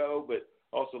see it go, but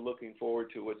also looking forward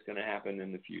to what's going to happen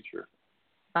in the future.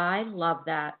 I love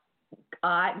that.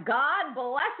 God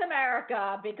bless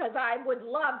America, because I would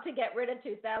love to get rid of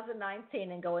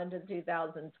 2019 and go into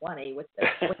 2020 with this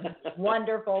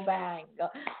wonderful bang. Go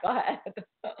ahead.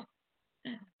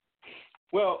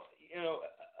 Well,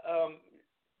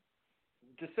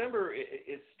 December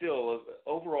is still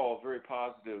overall a very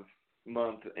positive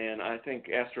month, and I think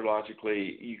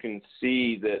astrologically you can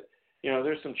see that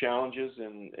there's some challenges,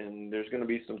 and there's going to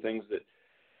be some things that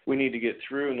we need to get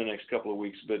through in the next couple of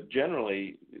weeks, but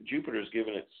generally Jupiter's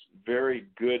given its very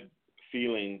good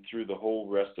feeling through the whole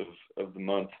rest of the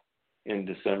month in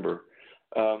December.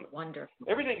 Wonderful.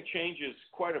 Everything changes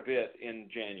quite a bit in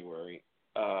January.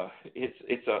 It's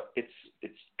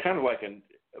kind of like a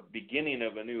beginning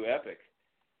of a new epic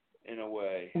in a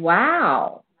way.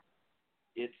 Wow.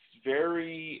 It's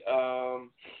very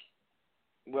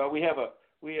we have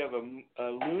a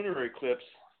lunar eclipse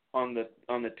on the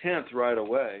 10th right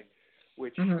away,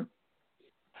 which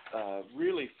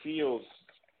really feels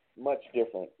much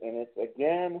different, and it's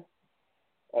again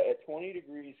at 20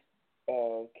 degrees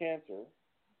Cancer,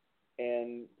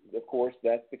 and of course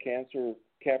that's the Cancer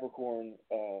Capricorn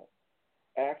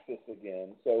axis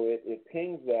again. So it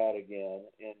pings that again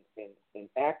and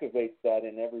activates that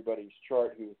in everybody's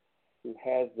chart who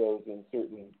has those in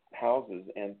certain houses,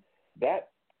 and that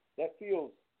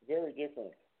feels very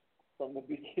different from the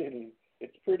beginning.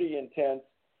 It's pretty intense.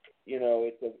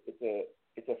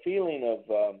 It's a feeling of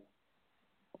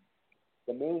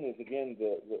the moon is again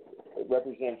it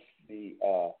represents the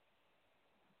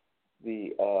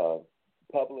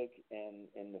public and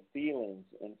the feelings,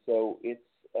 and so it's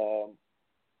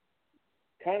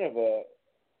kind of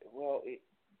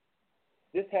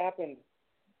this happened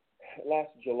last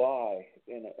July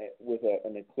with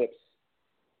an eclipse,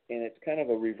 and it's kind of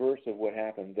a reverse of what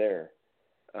happened there.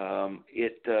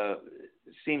 It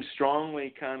seems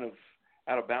strongly kind of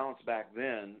out of balance back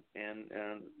then, and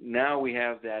now we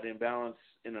have that imbalance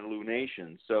in a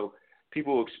lunation. So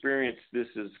people experience this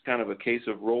as kind of a case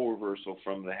of role reversal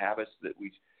from the habits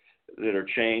that are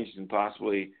changed, and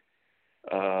possibly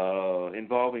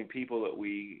involving people that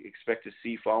we expect to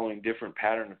see following different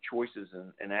pattern of choices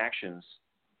and actions.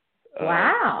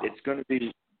 Wow. It's going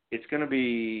to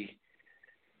be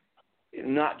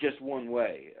not just one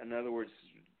way. In other words,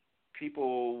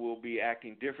 people will be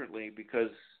acting differently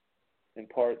because, in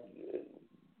part,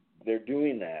 they're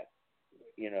doing that.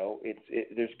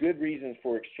 There's good reasons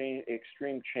for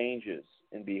extreme changes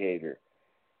in behavior,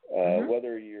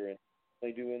 whether you're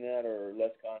doing that or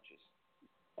less conscious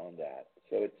on that.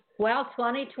 So Well,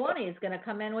 2020 is going to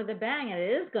come in with a bang, and it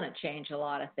is going to change a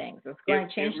lot of things. It's going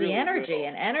to change really the energy, will.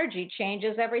 and energy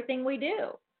changes everything we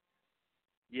do.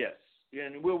 Yes,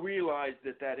 and we'll realize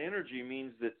that energy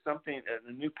means that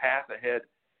a new path ahead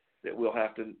that we'll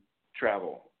have to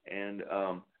travel, and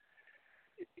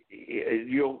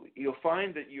you'll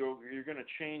find that you're going to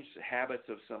change habits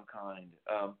of some kind,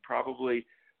 probably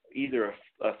either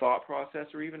a thought process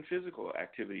or even physical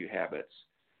activity habits,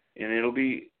 and it'll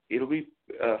be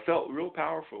felt real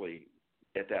powerfully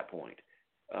at that point.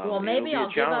 Well, maybe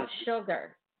I'll give up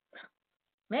sugar.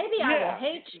 Maybe I will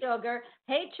hate sugar,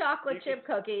 hate chocolate chip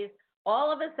cookies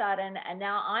all of a sudden, and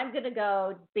now I'm going to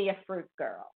go be a fruit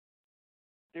girl.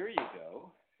 There you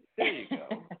go.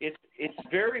 It's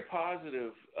very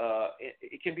positive.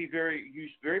 It can be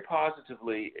used very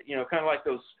positively. Kind of like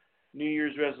those New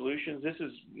Year's resolutions. This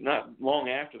is not long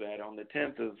after that, on the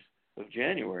 10th of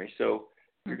January. So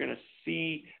you're going to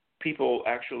see people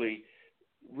actually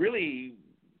really,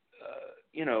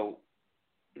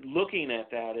 looking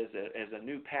at that as a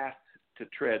new path to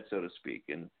tread, so to speak.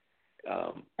 And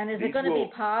is it going to be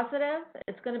positive?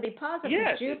 It's going to be positive.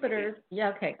 Yes, Jupiter. Yeah.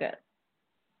 Okay. Good.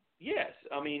 Yes,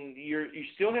 I mean you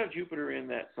still have Jupiter in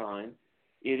that sign.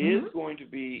 It is going to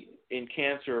be in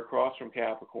Cancer across from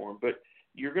Capricorn, but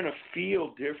you're going to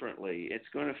feel differently. It's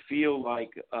going to feel like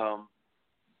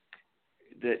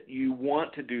that you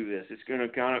want to do this. It's going to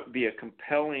kind of be a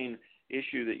compelling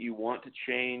issue that you want to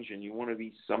change, and you want to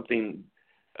be something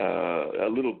a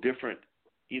little different,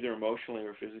 either emotionally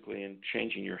or physically, in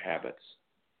changing your habits.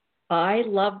 I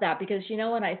love that because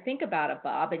when I think about it,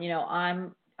 Bob, and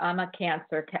I'm a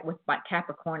Cancer with my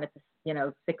Capricorn at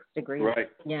the 6 degrees. Right.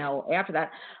 After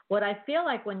that, what I feel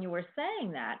like when you were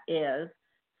saying that is,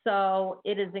 so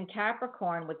it is in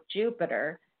Capricorn with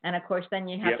Jupiter, and of course then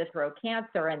you have to throw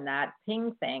Cancer in that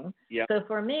ping thing. Yep. So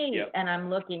for me, Yep. and I'm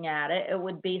looking at it, it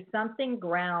would be something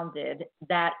grounded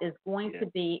that is going to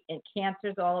be, in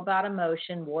Cancer's all about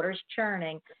emotion, water's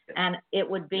churning, and it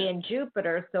would be in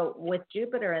Jupiter. So with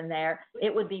Jupiter in there,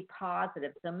 it would be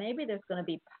positive. So maybe there's going to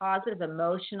be positive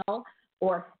emotional,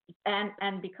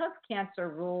 and because Cancer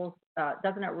rules,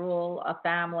 doesn't it rule a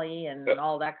family and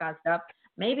all that kind of stuff?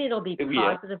 Maybe it'll be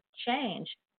positive change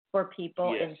for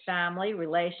people in family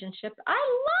relationships. I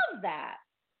love that.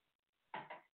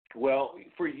 Well,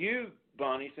 for you,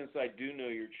 Bonnie, since I do know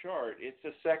your chart, it's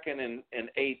a second and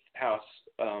eighth house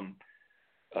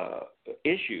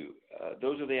issue.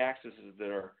 Those are the axes that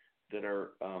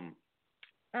are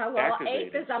well, activated.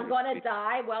 eighth is I'm going to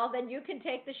die. Well, then you can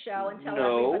take the show and tell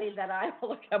everybody that I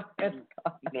will come in.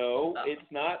 No, it's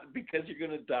not because you're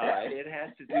going to die. It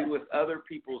has to do with other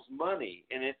people's money,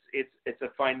 and it's a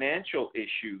financial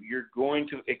issue. You're going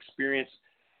to experience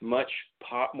much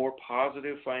more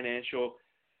positive financial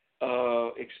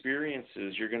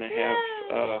experiences. You're going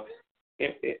to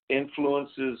have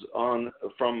influences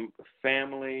from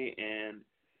family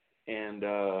and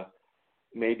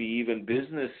maybe even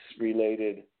business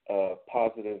related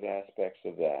positive aspects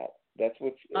of that. That's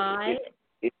what go ahead.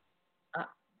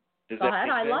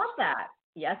 I love that.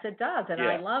 Yes, it does, and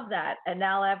I love that. And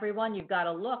now, everyone, you've got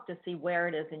to look to see where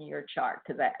it is in your chart,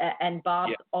 and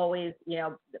Bob's always,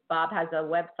 Bob has a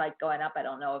website going up. I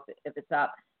don't know if it's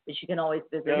up, but you can always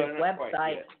visit his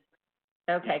website.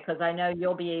 Okay, because I know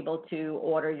you'll be able to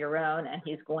order your own, and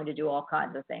he's going to do all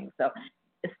kinds of things. So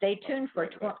stay tuned for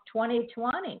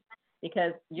 2020,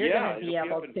 because you're going to be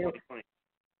able to.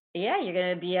 Yeah, you're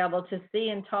going to be able to see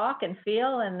and talk and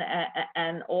feel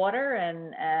and order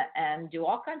and do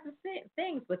all kinds of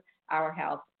things with our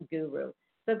health guru.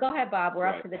 So go ahead, Bob. We're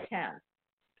up to the 10th.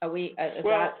 Are we?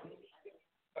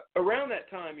 Around that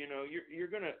time, you're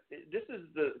going to. This is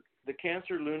the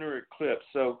Cancer lunar eclipse.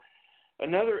 So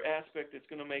another aspect that's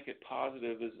going to make it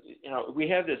positive is, we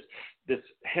have this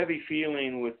heavy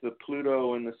feeling with the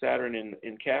Pluto and the Saturn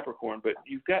in Capricorn, but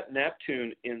you've got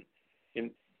Neptune in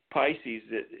Pisces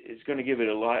that is going to give it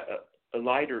a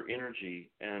lighter energy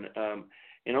and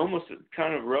almost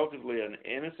kind of relatively an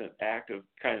innocent act of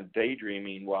kind of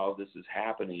daydreaming while this is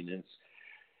happening. It's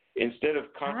instead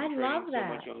of concentrating so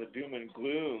much on the doom and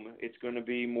gloom, it's going to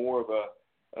be more of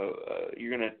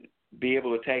you're going to be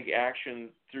able to take action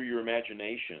through your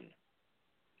imagination.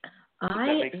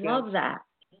 I love that.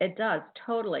 It does,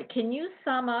 totally. Can you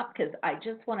sum up, because I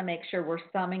just want to make sure we're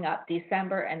summing up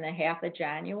December and the half of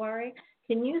January.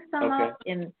 Can you sum up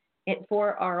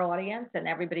for our audience and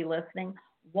everybody listening,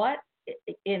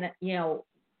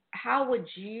 how would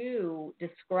you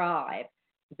describe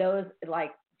those,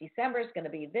 like December is going to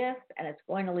be this and it's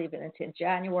going to leave it into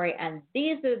January, and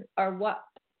these are what,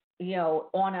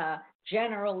 on a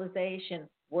generalization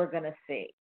we're going to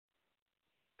see?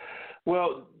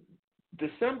 Well,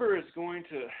 December is going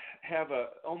to have a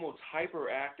almost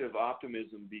hyperactive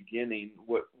optimism beginning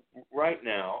right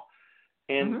now,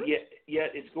 and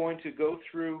yet it's going to go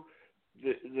through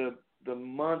the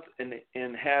month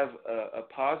and have a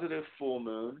positive full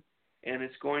moon, and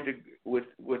it's going to with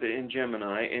in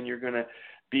Gemini, and you're going to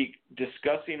be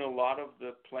discussing a lot of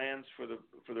the plans for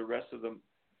the rest of the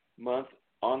month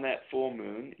on that full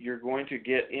moon. You're going to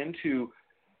get into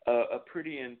a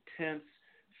pretty intense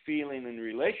feeling in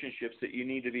relationships that you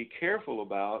need to be careful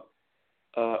about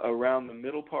around the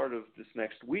middle part of this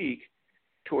next week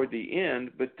toward the end,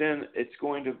 but then it's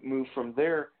going to move from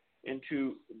there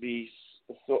into the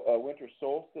winter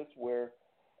solstice, where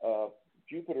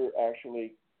Jupiter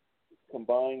actually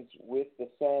combines with the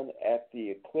sun at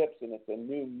the eclipse, and it's a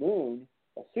new moon,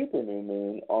 a super new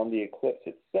moon on the eclipse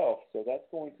itself. So that's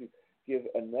going to give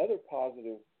another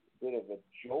positive bit of a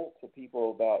jolt to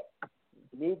people about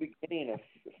new beginning, a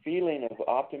feeling of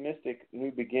optimistic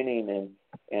new beginning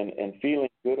and feeling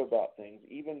good about things,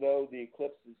 even though the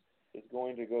eclipse is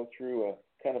going to go through a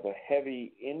kind of a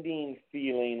heavy ending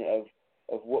feeling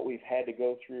of what we've had to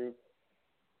go through,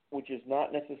 which is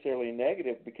not necessarily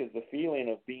negative, because the feeling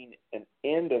of being an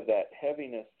end of that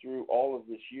heaviness through all of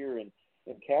this year in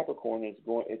Capricorn it's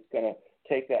going to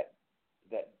take that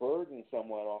burden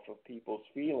somewhat off of people's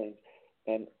feelings.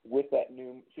 And with that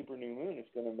super new moon, it's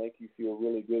going to make you feel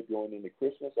really good going into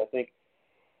Christmas. I think,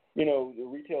 the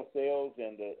retail sales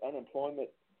and the unemployment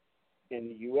in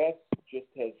the U.S. just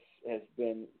has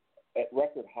been at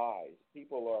record highs.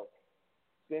 People are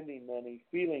spending money,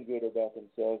 feeling good about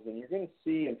themselves, and you're going to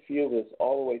see and feel this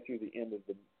all the way through the end of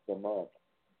the month.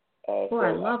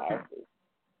 I love that. I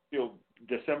feel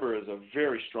December is a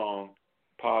very strong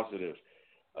positive.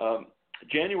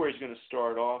 January is going to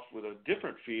start off with a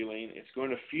different feeling. It's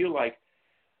going to feel like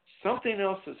something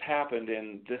else has happened,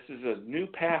 and this is a new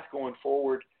path going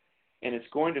forward, and it's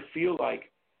going to feel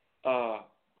like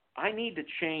I need to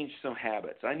change some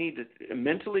habits. I need to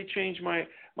mentally change my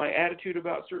attitude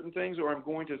about certain things, or I'm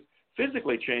going to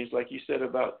physically change, like you said,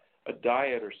 about a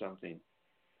diet or something.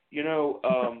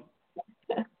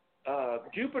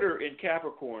 Jupiter in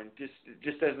Capricorn,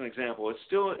 just as an example, it's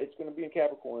going to be in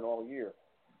Capricorn all year.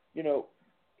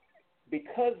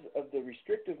 Because of the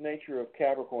restrictive nature of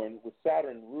Capricorn with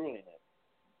Saturn ruling it,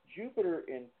 Jupiter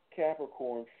in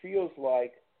Capricorn feels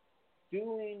like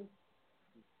doing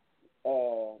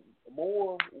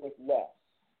more with less.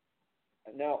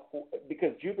 Now,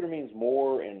 because Jupiter means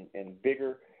more and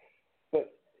bigger,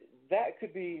 but that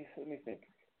could be, let me think.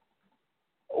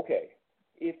 Okay,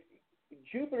 if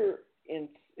Jupiter in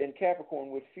Capricorn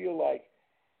would feel like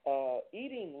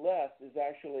eating less is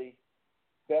actually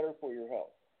better for your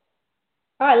health.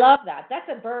 Oh, I love that. That's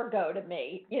a Virgo to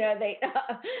me.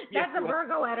 That's a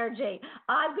Virgo energy.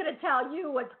 I'm going to tell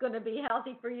you what's going to be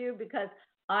healthy for you because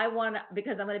I'm going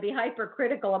to be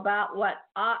hypercritical about what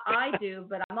I do,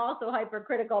 but I'm also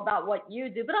hypercritical about what you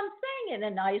do. But I'm saying it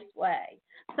in a nice way.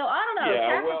 So I don't know.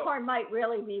 Yeah, Capricorn might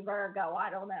really be Virgo. I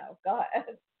don't know. Go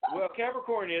ahead. Well,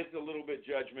 Capricorn is a little bit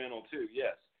judgmental too.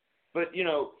 Yes, but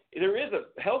there is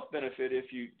a health benefit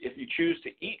if you choose to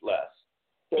eat less.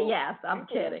 So yes, I'm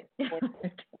kidding.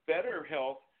 Better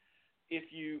health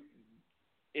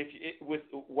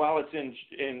while it's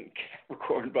in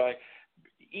Capricorn by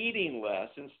eating less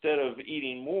instead of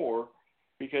eating more,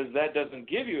 because that doesn't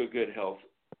give you a good health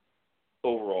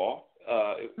overall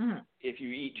if you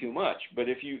eat too much. But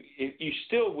if you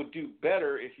still would do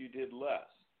better if you did less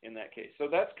in that case. So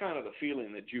that's kind of the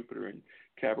feeling that Jupiter in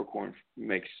Capricorn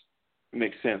makes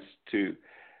sense to.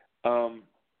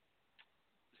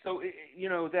 So,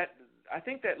 that I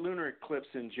think that lunar eclipse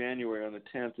in January on the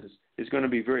 10th is going to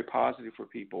be very positive for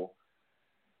people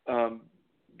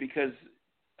because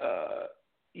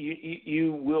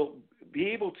you will be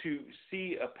able to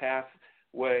see a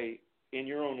pathway in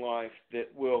your own life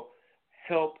that will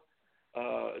help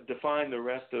define the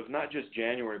rest of not just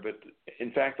January, but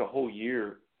in fact the whole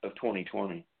year of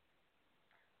 2020.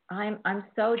 I'm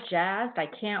so jazzed. I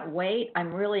can't wait.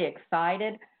 I'm really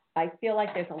excited. I feel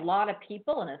like there's a lot of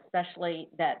people, and especially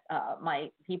that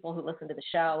my people who listen to the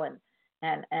show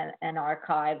and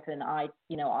archives and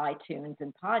iTunes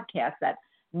and podcasts that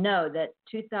know that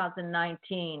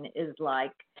 2019 is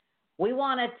like I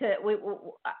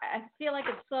feel like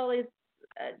it's slowly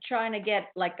trying to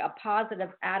get like a positive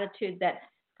attitude that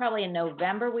probably in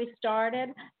November we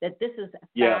started, that this is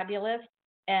fabulous,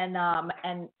 and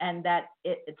that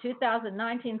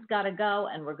 2019's got to go,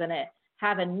 and we're going to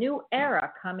have a new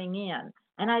era coming in.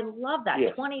 And I love that.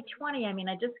 Yes. 2020, I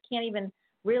just can't even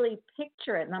really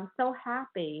picture it. And I'm so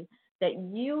happy that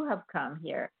you have come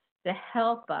here to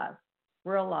help us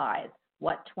realize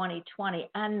what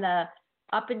 2020 and the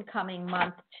up-and-coming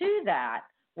month to that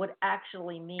would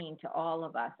actually mean to all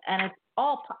of us. And it's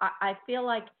all, I feel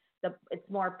like it's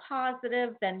more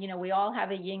positive than, we all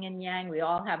have a yin and yang. We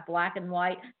all have black and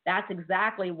white. That's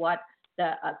exactly what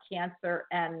the Cancer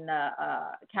and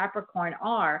Capricorn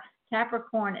are.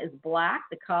 Capricorn is black,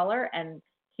 the color, and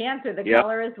Cancer, the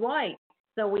color is white.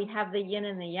 So we have the yin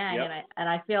and the yang, and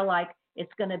I feel like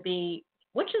it's going to be,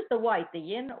 which is the white, the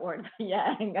yin or the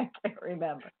yang? I can't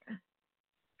remember.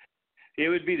 It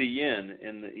would be the yin,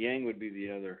 and the yang would be the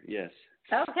other. Yes.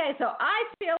 Okay, so I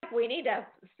feel like we need to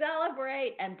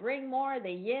celebrate and bring more of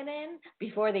the yin in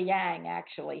before the yang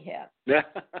actually hits.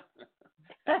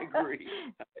 I agree.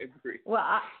 Well,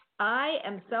 I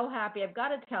am so happy. I've got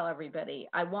to tell everybody.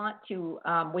 I want to,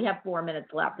 we have 4 minutes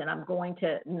left, and I'm going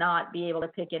to not be able to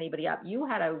pick anybody up. You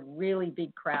had a really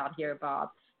big crowd here, Bob,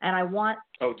 and I want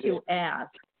to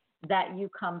ask that you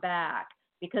come back,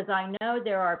 because I know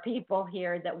there are people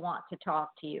here that want to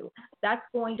talk to you. That's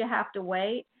going to have to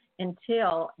wait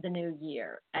until the new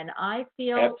year. And I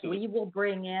feel we will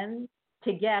bring in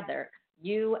together,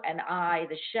 you and I,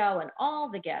 the show, and all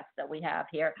the guests that we have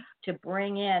here, to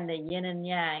bring in the yin and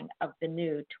yang of the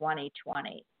new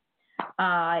 2020.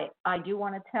 I do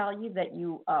want to tell you that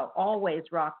you always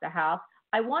rock the house.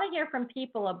 I want to hear from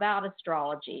people about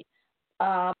astrology.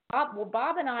 Bob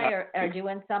and I are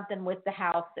doing something with the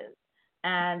houses,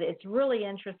 and it's really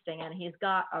interesting, and he's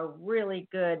got a really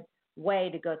good way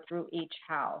to go through each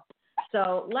house.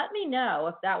 So let me know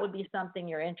if that would be something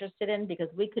you're interested in, because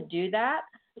we could do that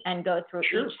and go through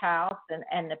each house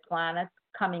and the planets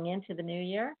coming into the new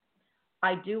year.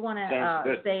 I do want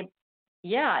to say,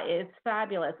 it's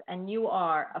fabulous, and you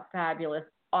are a fabulous,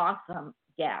 awesome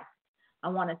guest. I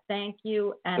want to thank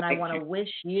you, and I want to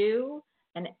wish you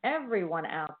and everyone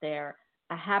out there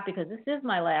a happy, because this is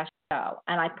my last show,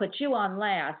 and I put you on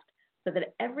last so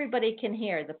that everybody can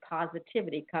hear the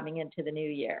positivity coming into the new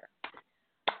year.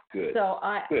 Good. So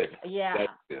good. Yeah,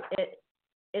 that's good.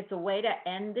 It's a way to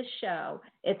end the show.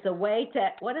 It's a way to,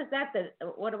 what is that?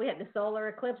 What do we have? The solar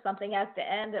eclipse? Something has to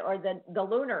end, or the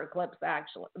lunar eclipse,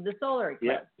 actually. The solar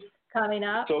eclipse coming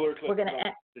up. Solar eclipse. We're going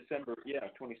to December,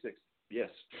 26th. Yes.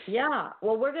 Yeah.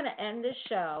 Well, we're going to end this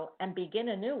show and begin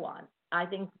a new one. I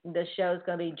think the show is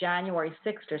going to be January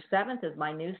 6th or 7th is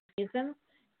my new season.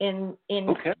 In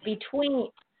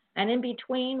between,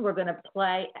 we're going to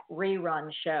play rerun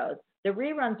shows. The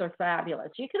reruns are fabulous.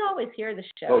 You can always hear the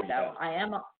show, though. I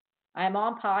am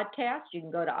on podcast. You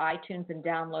can go to iTunes and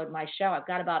download my show. I've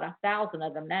got about 1,000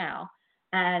 of them now,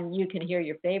 and you can hear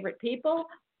your favorite people.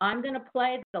 I'm going to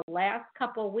play the last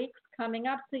couple of weeks coming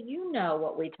up, so you know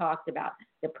what we talked about,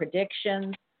 the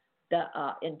predictions, the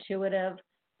intuitive,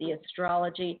 the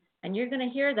astrology, and you're going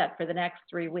to hear that for the next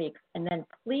 3 weeks. And then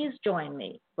please join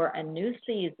me for a new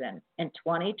season in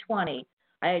 2020.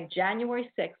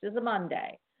 January 6th is a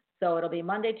Monday. So it'll be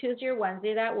Monday, Tuesday, or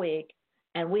Wednesday that week,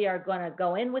 and we are going to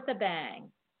go in with a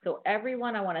bang. So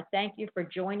everyone, I want to thank you for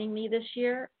joining me this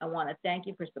year. I want to thank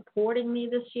you for supporting me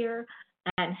this year.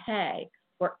 And hey,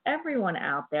 for everyone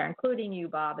out there, including you,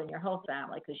 Bob, and your whole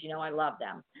family, because you know I love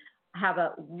them, have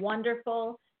a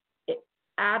wonderful,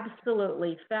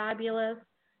 absolutely fabulous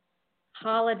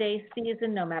holiday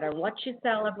season, no matter what you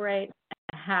celebrate.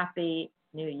 A happy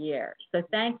New Year. So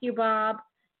thank you, Bob,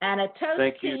 and a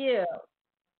toast to you.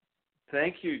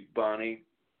 Thank you, Bonnie.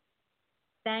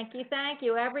 Thank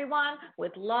you, everyone.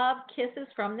 With love, kisses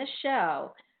from the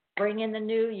show. Bring in the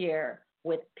new year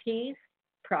with peace,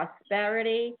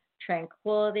 prosperity,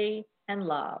 tranquility, and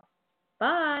love.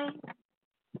 Bye.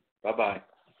 Bye-bye.